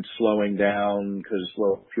movement slowing down because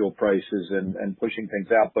low fuel prices and pushing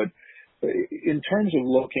things out. But in terms of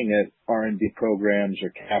looking at R&D programs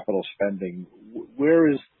or capital spending, where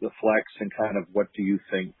is the flex and kind of what do you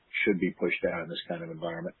think should be pushed out in this kind of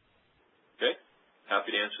environment? Okay.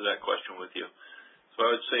 Happy to answer that question with you. So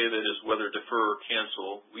I would say that as whether defer or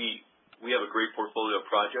cancel, we have a great portfolio of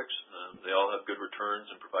projects. They all have good returns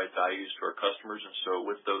and provide values to our customers. And so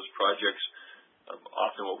with those projects,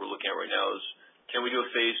 often what we're looking at right now is, can we do a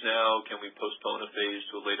phase now? Can we postpone a phase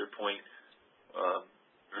to a later point?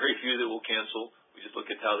 Very few that will cancel. We just look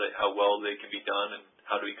at how well they can be done and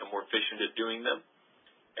how to become more efficient at doing them.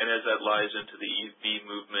 And as that lies into the EV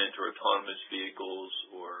movement or autonomous vehicles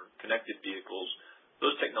or connected vehicles,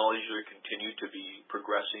 those technologies are continue to be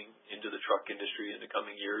progressing into the truck industry in the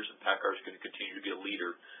coming years, and PACCAR is going to continue to be a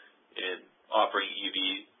leader in offering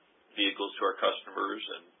EV vehicles to our customers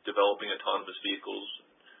and developing autonomous vehicles,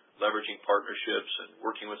 leveraging partnerships and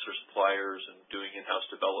working with our suppliers and doing in-house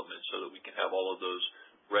development so that we can have all of those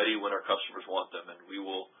ready when our customers want them, and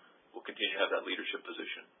we'll continue to have that leadership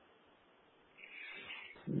position.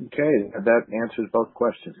 Okay, that answers both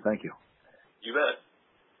questions. Thank you. You bet.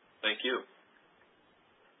 Thank you.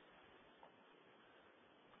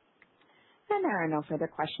 And there are no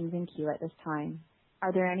further questions in queue at this time.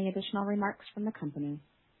 Are there any additional remarks from the company?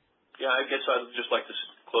 Yeah, I guess I'd just like to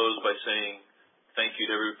close by saying thank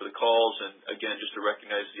you to everybody for the calls, and again, just to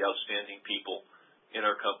recognize the outstanding people in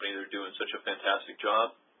our company that are doing such a fantastic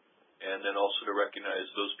job, and then also to recognize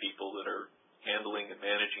those people that are handling and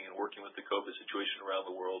managing and working with the COVID situation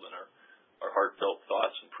around the world, and our heartfelt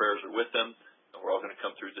thoughts and prayers are with them, and we're all going to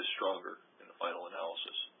come through this stronger in the final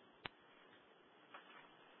analysis.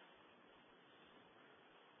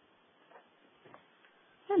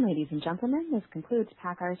 And ladies and gentlemen, this concludes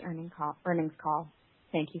PACCAR's earnings call.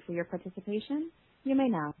 Thank you for your participation. You may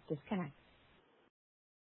now disconnect.